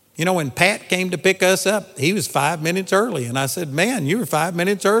 You know, when Pat came to pick us up, he was 5 minutes early. And I said, man, you were 5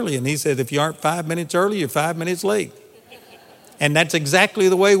 minutes early. And he said, if you aren't 5 minutes early, you're 5 minutes late. And that's exactly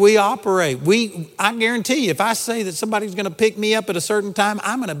the way we operate. I guarantee you, if I say that somebody's going to pick me up at a certain time,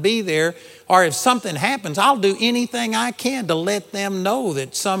 I'm going to be there. Or if something happens, I'll do anything I can to let them know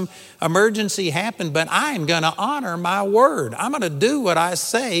that some emergency happened. But I am going to honor my word. I'm going to do what I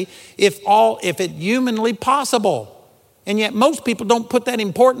say if it's humanly possible. And yet most people don't put that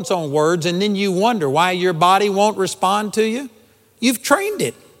importance on words, and then you wonder why your body won't respond to you. You've trained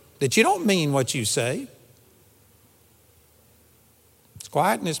it that you don't mean what you say.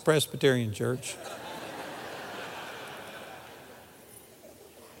 Quiet in this Presbyterian church.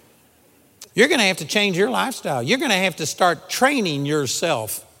 You're going to have to change your lifestyle. You're going to have to start training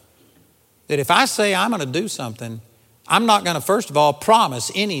yourself that if I say I'm going to do something, I'm not going to, first of all,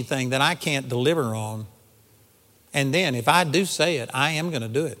 promise anything that I can't deliver on. And then if I do say it, I am going to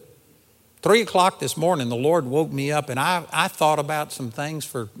do it. 3 o'clock this morning, the Lord woke me up, and I thought about some things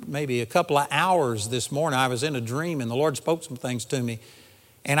for maybe a couple of hours this morning. I was in a dream, and the Lord spoke some things to me.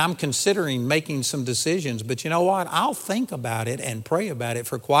 And I'm considering making some decisions. But you know what? I'll think about it and pray about it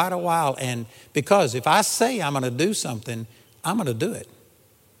for quite a while. And because if I say I'm going to do something, I'm going to do it.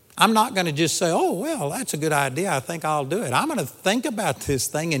 I'm not going to just say, oh, well, that's a good idea. I think I'll do it. I'm going to think about this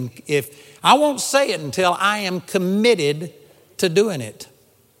thing. And if I won't say it until I am committed to doing it.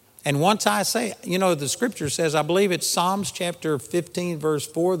 And once I say, you know, the scripture says, I believe it's Psalms chapter 15, verse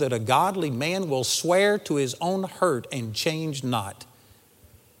 4, that a godly man will swear to his own hurt and change not.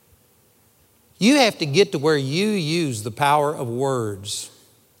 You have to get to where you use the power of words.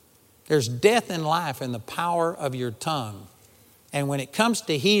 There's death and life in the power of your tongue. And when it comes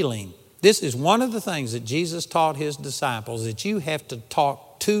to healing, this is one of the things that Jesus taught His disciples, that you have to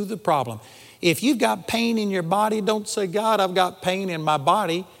talk to the problem. If you've got pain in your body, don't say, God, I've got pain in my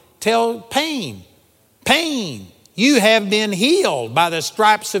body. Tell pain. You have been healed by the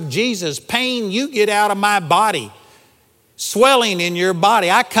stripes of Jesus. Pain, you get out of my body. Swelling in your body,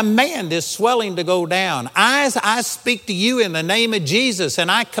 I command this swelling to go down. Eyes, I speak to you in the name of Jesus,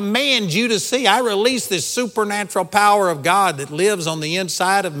 and I command you to see. I release this supernatural power of God that lives on the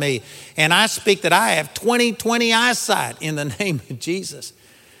inside of me, and I speak that I have 20/20 eyesight in the name of Jesus.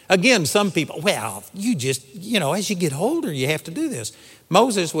 Again, some people, well, as you get older, you have to do this.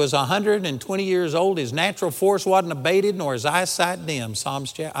 Moses was 120 years old. His natural force wasn't abated, nor his eyesight dim.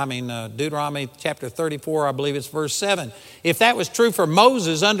 Deuteronomy chapter 34, I believe it's verse 7. If that was true for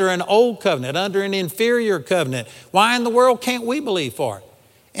Moses under an old covenant, under an inferior covenant, why in the world can't we believe for it?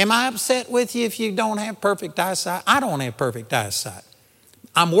 Am I upset with you if you don't have perfect eyesight? I don't have perfect eyesight.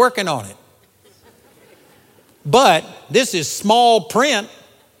 I'm working on it. But this is small print,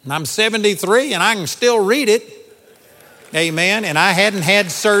 and I'm 73, and I can still read it. Amen. And I hadn't had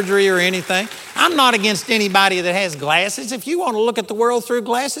surgery or anything. I'm not against anybody that has glasses. If you want to look at the world through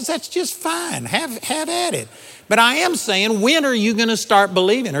glasses, that's just fine. Have at it. But I am saying, when are you going to start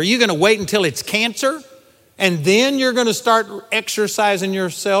believing? Are you going to wait until it's cancer? And then you're going to start exercising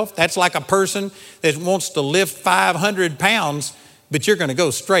yourself? That's like a person that wants to lift 500 pounds. but you're going to go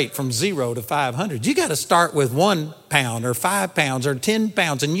straight from 0 to 500. You got to start with 1 pound or 5 pounds or 10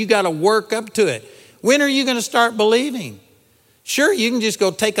 pounds, and you got to work up to it. When are you going to start believing? Sure, you can just go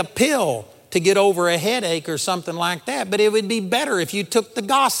take a pill to get over a headache or something like that, but it would be better if you took the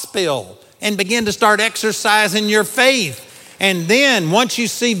gospel and begin to start exercising your faith. And then once you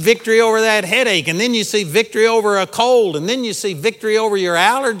see victory over that headache, and then you see victory over a cold, and then you see victory over your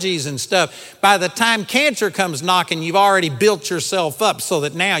allergies and stuff, by the time cancer comes knocking, you've already built yourself up so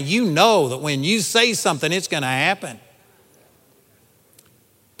that now you know that when you say something, it's going to happen.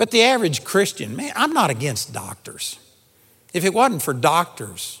 But the average Christian, man, I'm not against doctors. If it wasn't for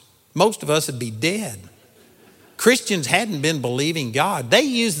doctors, most of us would be dead. Christians hadn't been believing God. They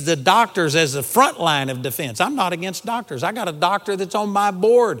used the doctors as the front line of defense. I'm not against doctors. I got a doctor that's on my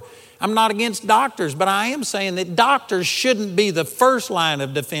board. I'm not against doctors, but I am saying that doctors shouldn't be the first line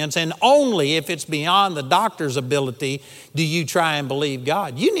of defense, and only if it's beyond the doctor's ability do you try and believe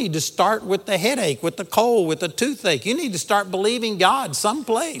God. You need to start with the headache, with the cold, with the toothache. You need to start believing God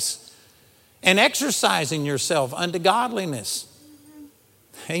someplace and exercising yourself unto godliness.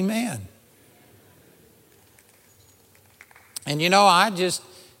 Amen. And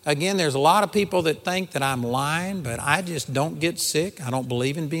again, there's a lot of people that think that I'm lying, but I just don't get sick. I don't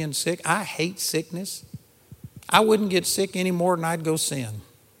believe in being sick. I hate sickness. I wouldn't get sick any more than I'd go sin.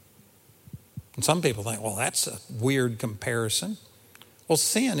 And some people think, well, that's a weird comparison. Well,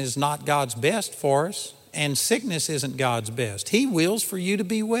 sin is not God's best for us, and sickness isn't God's best. He wills for you to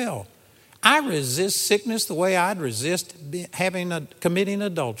be well. I resist sickness the way I'd resist committing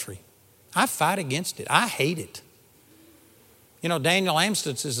adultery. I fight against it. I hate it. Daniel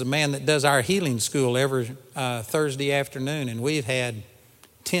Amstutz is the man that does our healing school every Thursday afternoon, and we've had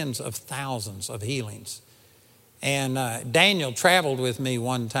tens of thousands of healings. And Daniel traveled with me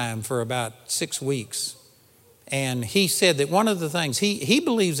one time for about 6 weeks. And he said that one of the things, he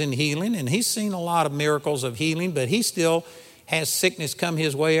believes in healing, and he's seen a lot of miracles of healing, but he still has sickness come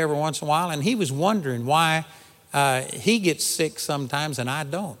his way every once in a while. And he was wondering why he gets sick sometimes and I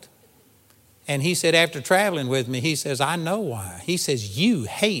don't. And he said, after traveling with me, he says, I know why. He says, you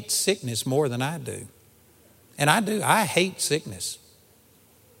hate sickness more than I do. And I do. I hate sickness.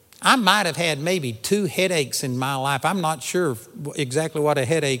 I might have had maybe 2 headaches in my life. I'm not sure exactly what a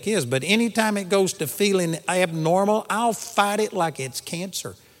headache is, but anytime it goes to feeling abnormal, I'll fight it like it's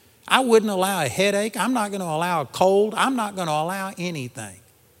cancer. I wouldn't allow a headache. I'm not going to allow a cold. I'm not going to allow anything.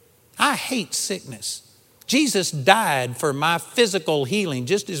 I hate sickness. Jesus died for my physical healing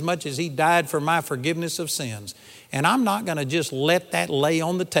just as much as he died for my forgiveness of sins. And I'm not going to just let that lay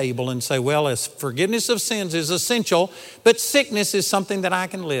on the table and say, well, as forgiveness of sins is essential, but sickness is something that I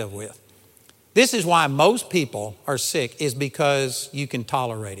can live with. This is why most people are sick, is because you can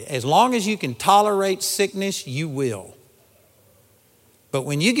tolerate it. As long as you can tolerate sickness, you will. But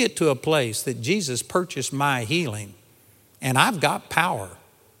when you get to a place that Jesus purchased my healing, and I've got power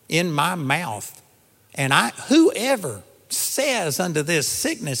in my mouth, and whoever says unto this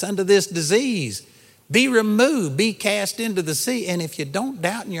sickness, unto this disease, be removed, be cast into the sea. And if you don't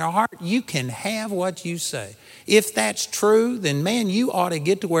doubt in your heart, you can have what you say. If that's true, then man, you ought to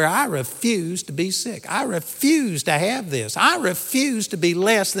get to where I refuse to be sick. I refuse to have this. I refuse to be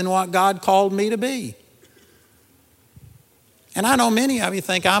less than what God called me to be. And I know many of you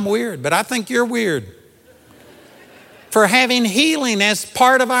think I'm weird, but I think you're weird for having healing as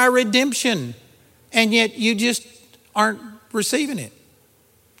part of our redemption. And yet you just aren't receiving it.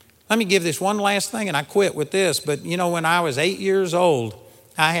 Let me give this one last thing and I quit with this. But when I was 8 years old,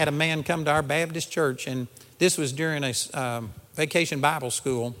 I had a man come to our Baptist church, and this was during a vacation Bible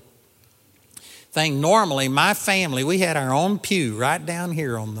school thing. Normally, my family, we had our own pew right down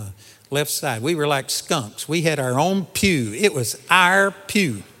here on the left side. We were like skunks. We had our own pew. It was our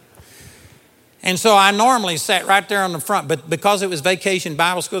pew. And so I normally sat right there on the front, but because it was vacation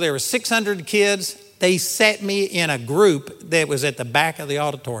Bible school, there were 600 kids. They sat me in a group that was at the back of the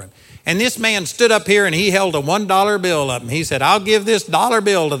auditorium. And this man stood up here and he held a $1 bill up, and he said, I'll give this dollar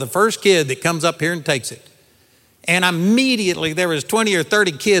bill to the first kid that comes up here and takes it. And immediately there was 20 or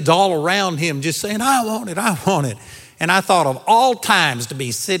 30 kids all around him just saying, I want it, I want it. And I thought of all times to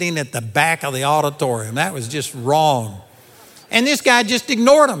be sitting at the back of the auditorium. That was just wrong. And this guy just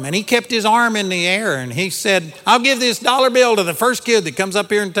ignored him, and he kept his arm in the air, and he said, I'll give this dollar bill to the first kid that comes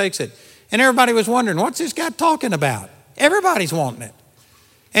up here and takes it. And everybody was wondering, what's this guy talking about? Everybody's wanting it.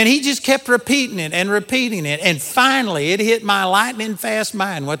 And he just kept repeating it and repeating it. And finally, it hit my lightning fast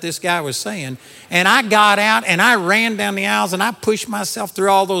mind what this guy was saying. And I got out and I ran down the aisles and I pushed myself through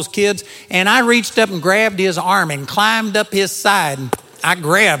all those kids. And I reached up and grabbed his arm and climbed up his side. And I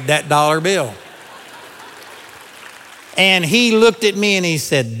grabbed that dollar bill. And he looked at me and he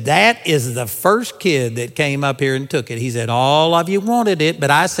said, that is the first kid that came up here and took it. He said, all of you wanted it, but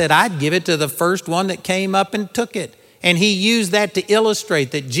I said I'd give it to the first one that came up and took it. And he used that to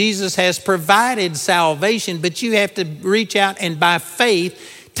illustrate that Jesus has provided salvation, but you have to reach out and by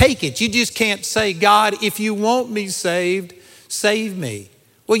faith take it. You just can't say, God, if you want me saved, save me.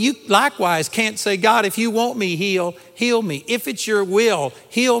 Well, you likewise can't say, God, if you want me heal me. If it's your will,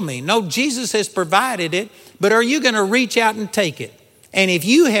 heal me. No, Jesus has provided it, but are you going to reach out and take it? And if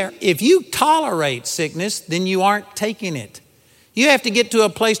you tolerate sickness, then you aren't taking it. You have to get to a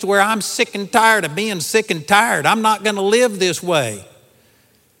place to where I'm sick and tired of being sick and tired. I'm not going to live this way.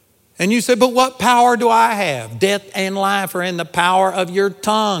 And you say, but what power do I have? Death and life are in the power of your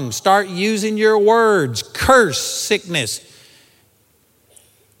tongue. Start using your words. Curse sickness.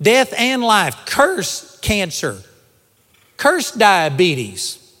 Death and life. Curse cancer. Curse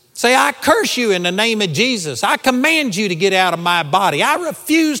diabetes. Say, I curse you in the name of Jesus. I command you to get out of my body. I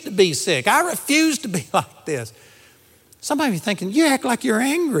refuse to be sick. I refuse to be like this. Some of you thinking, you act like you're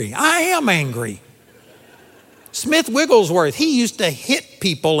angry. I am angry. Smith Wigglesworth, he used to hit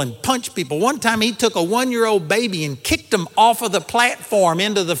people and punch people. One time he took a 1-year-old baby and kicked him off of the platform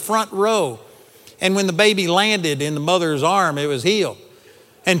into the front row. And when the baby landed in the mother's arm, it was healed.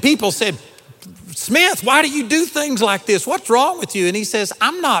 And people said, Smith, why do you do things like this? What's wrong with you? And he says,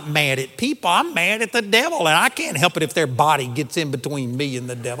 I'm not mad at people. I'm mad at the devil. And I can't help it if their body gets in between me and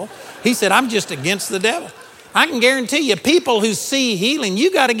the devil. He said, I'm just against the devil. I can guarantee you, people who see healing,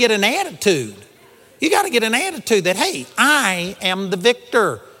 you got to get an attitude. You got to get an attitude that, hey, I am the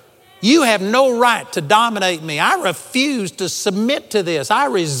victor. You have no right to dominate me. I refuse to submit to this. I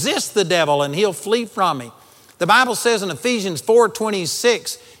resist the devil and he'll flee from me. The Bible says in Ephesians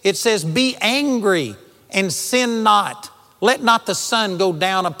 4:26, it says, be angry and sin not. Let not the sun go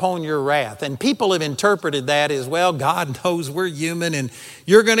down upon your wrath. And people have interpreted that as, well, God knows we're human and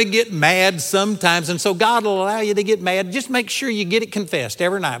you're going to get mad sometimes. And so God will allow you to get mad. Just make sure you get it confessed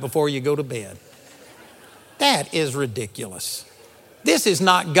every night before you go to bed. That is ridiculous. This is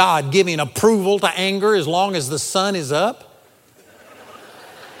not God giving approval to anger as long as the sun is up.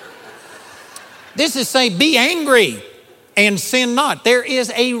 This is saying, be angry and sin not. There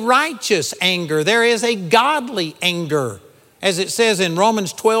is a righteous anger. There is a godly anger. As it says in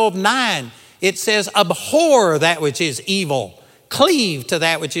Romans 12:9, it says, abhor that which is evil, cleave to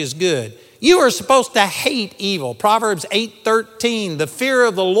that which is good. You are supposed to hate evil. Proverbs 8:13, the fear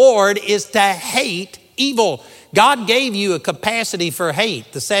of the Lord is to hate evil. God gave you a capacity for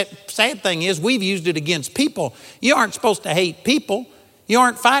hate. The sad thing is we've used it against people. You aren't supposed to hate people. You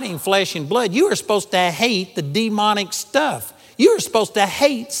aren't fighting flesh and blood. You are supposed to hate the demonic stuff. You are supposed to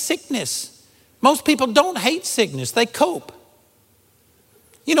hate sickness. Most people don't hate sickness. They cope.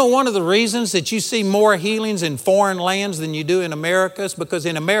 You know, one of the reasons that you see more healings in foreign lands than you do in America is because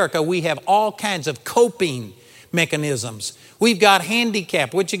in America we have all kinds of coping mechanisms. We've got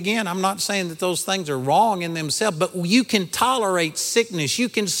handicap, which again, I'm not saying that those things are wrong in themselves, but you can tolerate sickness. You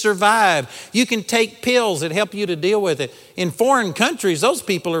can survive. You can take pills that help you to deal with it. In foreign countries, those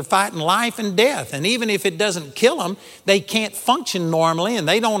people are fighting life and death. And even if it doesn't kill them, they can't function normally and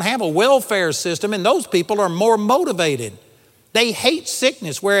they don't have a welfare system. And those people are more motivated. They hate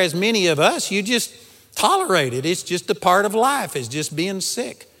sickness, whereas many of us, you just tolerate it. It's just a part of life. It's just being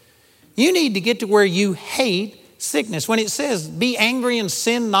sick. You need to get to where you hate sickness. When it says, be angry and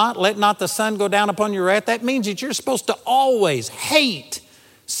sin not, let not the sun go down upon your wrath, that means that you're supposed to always hate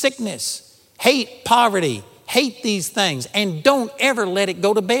sickness, hate poverty, hate these things, and don't ever let it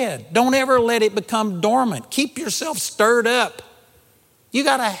go to bed. Don't ever let it become dormant. Keep yourself stirred up. You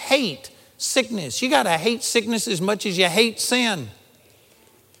got to hate sickness. You got to hate sickness as much as you hate sin.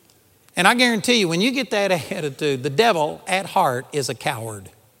 And I guarantee you, when you get that attitude, the devil at heart is a coward.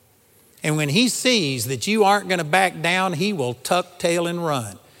 And when he sees that you aren't going to back down, he will tuck tail and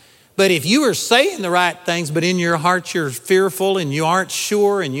run. But if you are saying the right things, but in your heart you're fearful and you aren't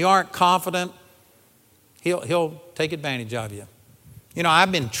sure and you aren't confident, he'll take advantage of you. You know,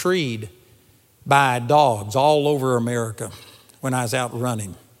 I've been treed by dogs all over America when I was out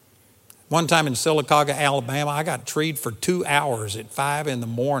running. One time in Sylacauga, Alabama, I got treed for 2 hours at 5 in the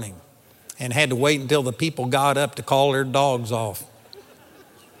morning and had to wait until the people got up to call their dogs off.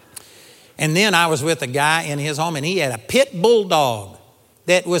 And then I was with a guy in his home and he had a pit bulldog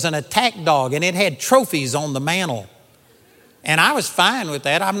that was an attack dog and it had trophies on the mantle. And I was fine with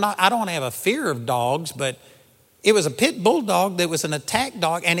that. I don't have a fear of dogs, but it was a pit bulldog that was an attack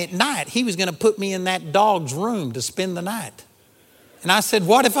dog. And at night, he was going to put me in that dog's room to spend the night. And I said,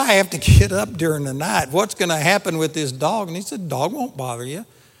 what if I have to get up during the night? What's going to happen with this dog? And he said, dog won't bother you.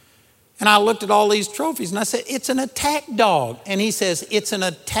 And I looked at all these trophies and I said, it's an attack dog. And he says, it's an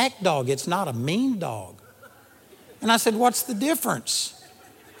attack dog. It's not a mean dog. And I said, what's the difference?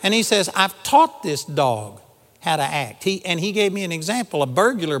 And he says, I've taught this dog how to act. He gave me an example. A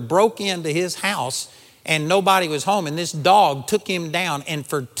burglar broke into his house and nobody was home. And this dog took him down and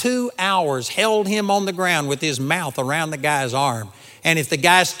for 2 hours held him on the ground with his mouth around the guy's arm. And if the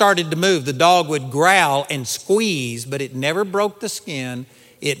guy started to move, the dog would growl and squeeze, but it never broke the skin.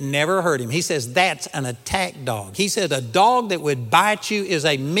 It never hurt him. He says that's an attack dog. He said a dog that would bite you is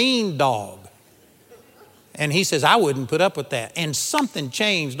a mean dog. And he says, I wouldn't put up with that. And something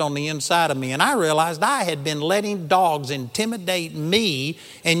changed on the inside of me. And I realized I had been letting dogs intimidate me,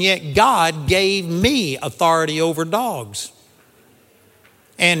 and yet God gave me authority over dogs.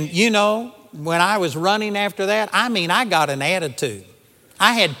 And you know, when I was running after that, I got an attitude.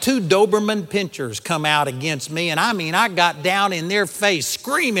 I had 2 Doberman pinchers come out against me, and I got down in their face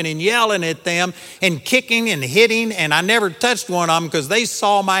screaming and yelling at them and kicking and hitting, and I never touched one of them because they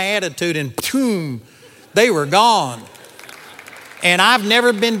saw my attitude and boom, they were gone. And I've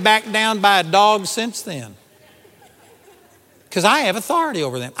never been backed down by a dog since then because I have authority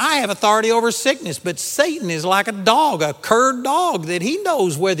over them. I have authority over sickness, but Satan is like a dog, a cur dog, that he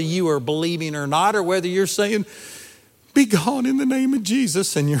knows whether you are believing or not, or whether you're saying, be gone in the name of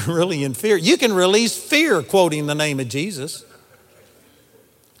Jesus, and you're really in fear. You can release fear quoting the name of Jesus.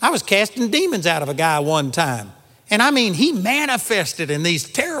 I was casting demons out of a guy one time. And he manifested and these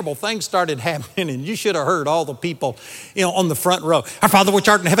terrible things started happening. And you should have heard all the people, on the front row. Our Father which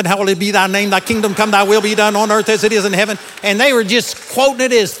art in heaven, hallowed be thy name. Thy kingdom come, thy will be done on earth as it is in heaven. And they were just quoting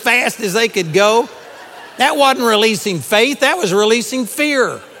it as fast as they could go. That wasn't releasing faith. That was releasing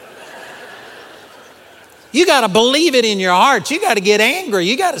fear. You got to believe it in your heart. You got to get angry.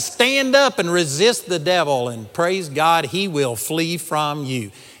 You got to stand up and resist the devil, and praise God, he will flee from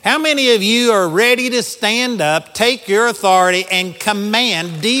you. How many of you are ready to stand up, take your authority, and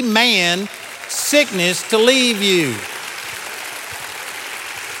demand sickness to leave you?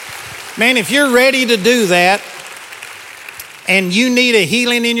 Man, if you're ready to do that and you need a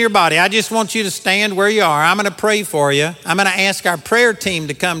healing in your body, I just want you to stand where you are. I'm going to pray for you. I'm going to ask our prayer team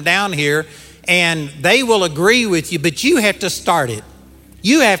to come down here, and they will agree with you, but you have to start it.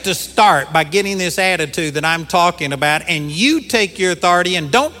 You have to start by getting this attitude that I'm talking about, and you take your authority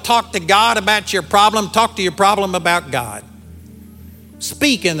and don't talk to God about your problem. Talk to your problem about God.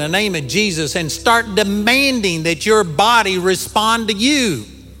 Speak in the name of Jesus and start demanding that your body respond to you.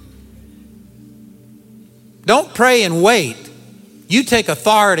 Don't pray and wait. You take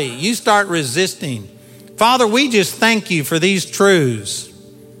authority. You start resisting. Father, we just thank you for these truths.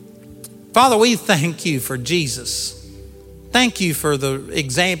 Father, we thank you for Jesus. Thank you for the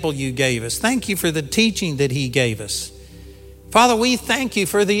example you gave us. Thank you for the teaching that he gave us. Father, we thank you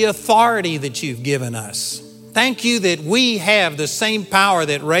for the authority that you've given us. Thank you that we have the same power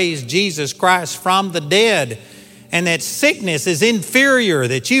that raised Jesus Christ from the dead, and that sickness is inferior,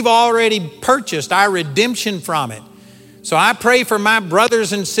 that you've already purchased our redemption from it. So I pray for my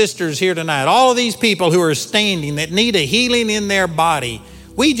brothers and sisters here tonight, all of these people who are standing that need a healing in their body.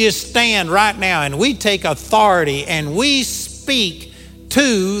 We just stand right now and we take authority and we speak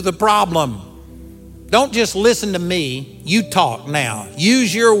to the problem. Don't just listen to me. You talk now.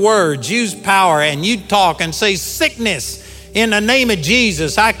 Use your words, use power, and you talk and say, sickness, in the name of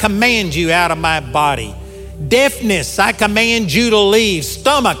Jesus, I command you out of my body. Deafness, I command you to leave.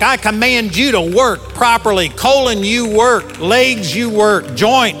 Stomach, I command you to work properly. Colon, you work. Legs, you work.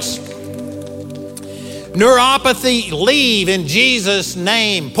 Joints, neuropathy, leave in Jesus'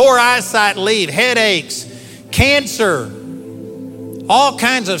 name. Poor eyesight, leave. Headaches, cancer, all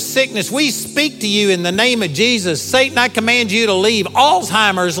kinds of sickness. We speak to you in the name of Jesus. Satan, I command you to leave.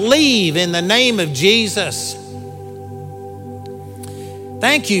 Alzheimer's, leave in the name of Jesus.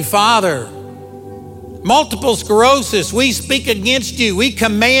 Thank you, Father. Multiple sclerosis, we speak against you. We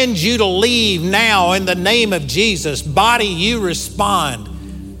command you to leave now in the name of Jesus. Body, you respond.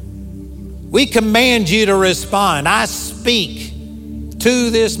 We command you to respond. I speak to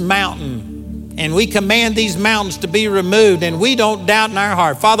this mountain, and we command these mountains to be removed, and we don't doubt in our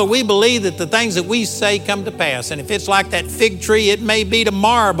heart. Father, we believe that the things that we say come to pass, and if it's like that fig tree, it may be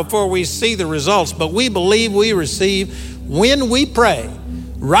tomorrow before we see the results, but we believe we receive when we pray.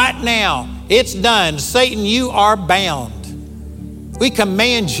 Right now, it's done. Satan, you are bound. We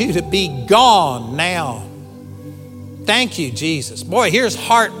command you to be gone now. Thank you, Jesus. Boy, here's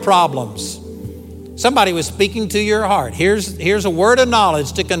heart problems. Somebody was speaking to your heart. Here's a word of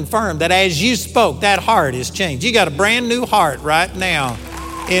knowledge to confirm that as you spoke, that heart is changed. You got a brand new heart right now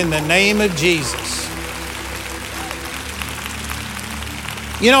in the name of Jesus.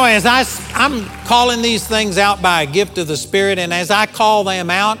 You know, as I'm calling these things out by a gift of the Spirit, and as I call them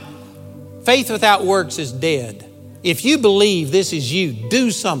out, faith without works is dead. If you believe this is you,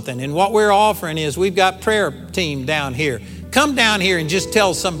 do something. And what we're offering is we've got prayer team down here. Come down here and just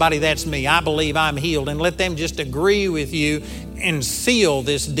tell somebody that's me. I believe I'm healed, and let them just agree with you and seal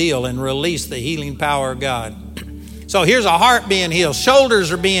this deal and release the healing power of God. So here's a heart being healed.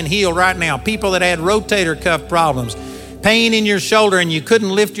 Shoulders are being healed right now. People that had rotator cuff problems, pain in your shoulder and you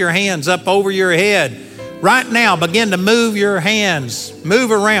couldn't lift your hands up over your head. Right now, begin to move your hands, move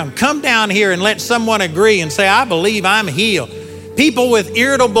around. Come down here and let someone agree and say, I believe I'm healed. People with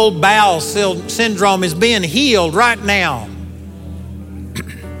irritable bowel syndrome is being healed right now.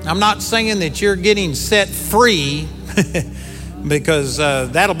 I'm not saying that you're getting set free because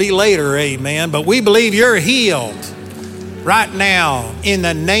that'll be later, amen. But we believe you're healed right now in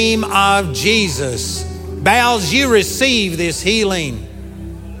the name of Jesus. Bowels, you receive this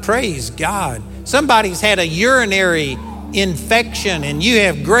healing. Praise God. Somebody's had a urinary infection and you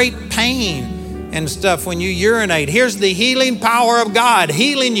have great pain and stuff when you urinate. Here's the healing power of God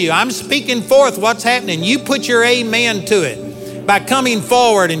healing you. I'm speaking forth what's happening. You put your amen to it by coming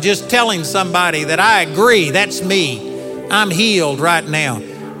forward and just telling somebody that I agree, that's me. I'm healed right now.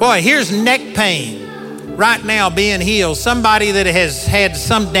 Boy, here's neck pain right now being healed. Somebody that has had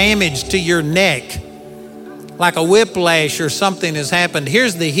some damage to your neck, like a whiplash or something has happened.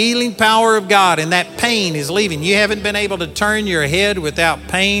 Here's the healing power of God, and that pain is leaving. You haven't been able to turn your head without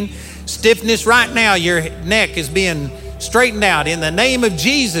pain. Stiffness right now, your neck is being straightened out. In the name of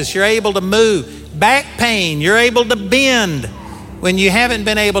Jesus, you're able to move. Back pain, you're able to bend when you haven't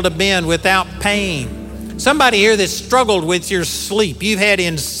been able to bend without pain. Somebody here that struggled with your sleep, you've had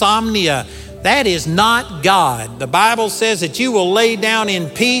insomnia. That is not God. The Bible says that you will lay down in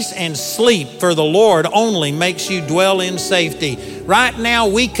peace and sleep, for the Lord only makes you dwell in safety. Right now,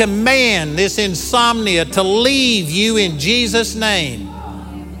 we command this insomnia to leave you in Jesus' name.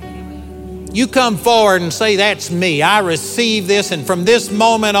 You come forward and say, that's me. I receive this, and from this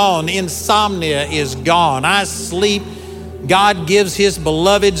moment on, insomnia is gone. I sleep. God gives His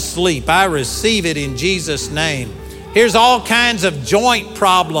beloved sleep. I receive it in Jesus' name. Here's all kinds of joint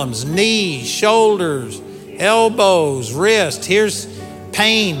problems, knees, shoulders, elbows, wrists. Here's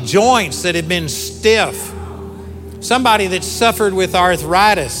pain, joints that have been stiff. Somebody that suffered with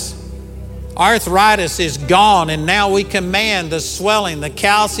arthritis. Arthritis is gone, and now we command the swelling, the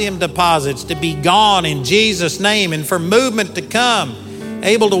calcium deposits to be gone in Jesus' name, and for movement to come,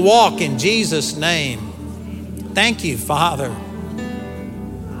 able to walk in Jesus' name. Thank you, Father.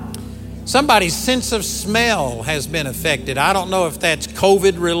 Somebody's sense of smell has been affected. I don't know if that's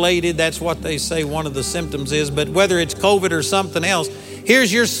COVID related. That's what they say one of the symptoms is. But whether it's COVID or something else,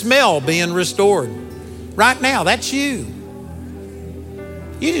 here's your smell being restored. Right now, that's you.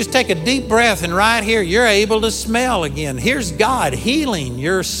 You just take a deep breath, and right here, you're able to smell again. Here's God healing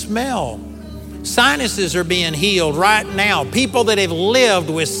your smell. Sinuses are being healed right now. People that have lived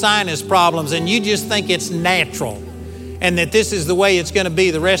with sinus problems and you just think it's natural, and that this is the way it's going to be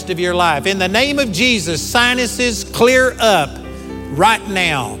the rest of your life. In the name of Jesus, sinuses clear up right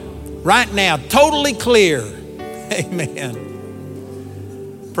now. Right now, totally clear. Amen.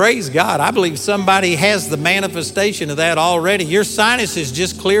 Praise God. I believe somebody has the manifestation of that already. Your sinuses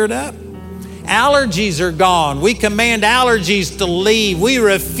just cleared up. Allergies are gone. We command allergies to leave. We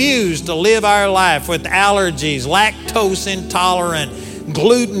refuse to live our life with allergies, lactose intolerant,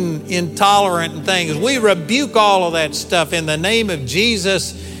 gluten intolerant and things. We rebuke all of that stuff in the name of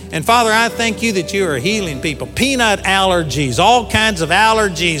Jesus. And Father, I thank you that you are healing people. Peanut allergies, all kinds of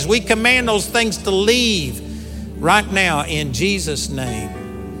allergies. We command those things to leave right now in Jesus' name.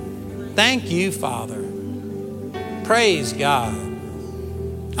 Thank you, Father. Praise God.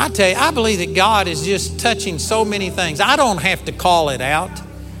 I tell you, I believe that God is just touching so many things. I don't have to call it out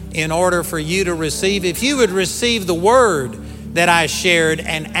in order for you to receive. If you would receive the word that I shared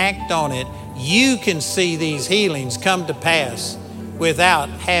and act on it, you can see these healings come to pass without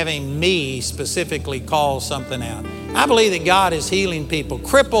having me specifically call something out. I believe that God is healing people.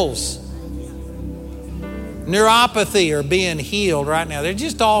 Cripples, neuropathy are being healed right now. They're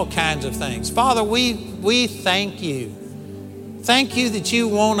just all kinds of things. Father, we thank you. Thank you that you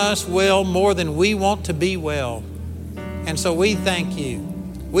want us well more than we want to be well. And so we thank you.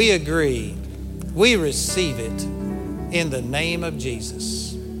 We agree. We receive it. In the name of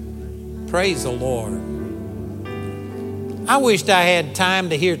Jesus. Praise the Lord. I wished I had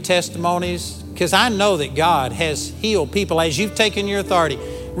time to hear testimonies, because I know that God has healed people as you've taken your authority.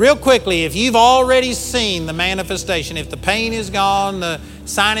 Real quickly, if you've already seen the manifestation, if the pain is gone, the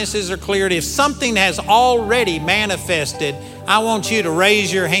sinuses are cleared, if something has already manifested, I want you to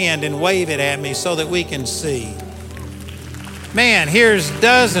raise your hand and wave it at me so that we can see. Man, here's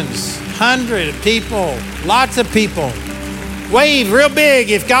dozens, hundreds of people, lots of people. Wave real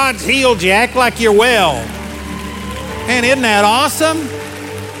big if God's healed you. Act like you're well. Man, isn't that awesome?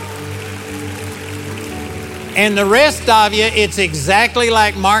 And the rest of you, it's exactly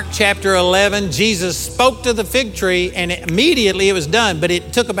like Mark chapter 11. Jesus spoke to the fig tree and immediately it was done. But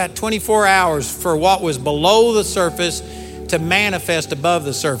it took about 24 hours for what was below the surface to manifest above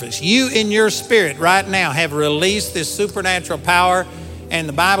the surface. You in your spirit right now have released this supernatural power. And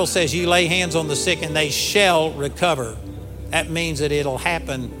the Bible says you lay hands on the sick and they shall recover. That means that it'll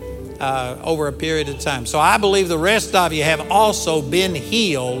happen over a period of time. So I believe the rest of you have also been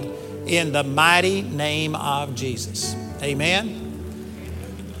healed in the mighty name of Jesus. Amen?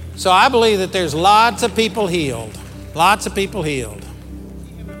 So I believe that there's lots of people healed. Lots of people healed.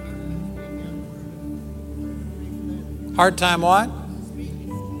 Hard time what?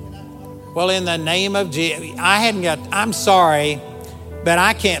 Well, in the name of Jesus. I'm sorry, but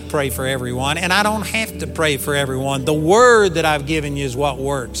I can't pray for everyone, and I don't have to pray for everyone. The word that I've given you is what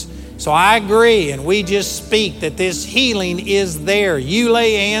works. So I agree, and we just speak that this healing is there. You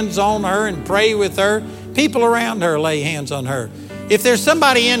lay hands on her and pray with her. People around her lay hands on her. If there's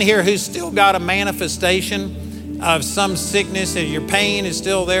somebody in here who's still got a manifestation of some sickness and your pain is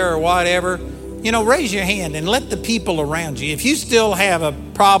still there or whatever, raise your hand and let the people around you. If you still have a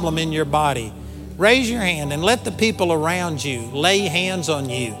problem in your body, raise your hand and let the people around you lay hands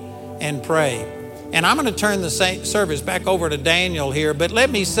on you and pray. And I'm going to turn the service back over to Daniel here, but let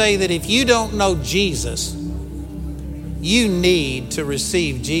me say that if you don't know Jesus, you need to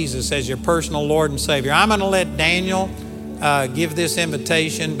receive Jesus as your personal Lord and Savior. I'm going to let Daniel give this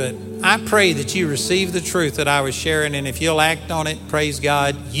invitation, but I pray that you receive the truth that I was sharing, and if you'll act on it, praise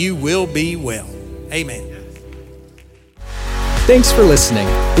God, you will be well. Amen. Thanks for listening.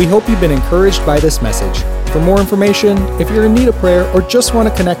 We hope you've been encouraged by this message. For more information, if you're in need of prayer or just want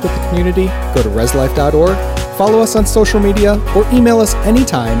to connect with the community, go to reslife.org, follow us on social media, or email us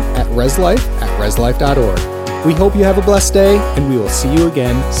anytime at reslife@reslife.org. We hope you have a blessed day, and we will see you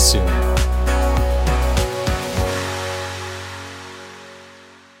again soon.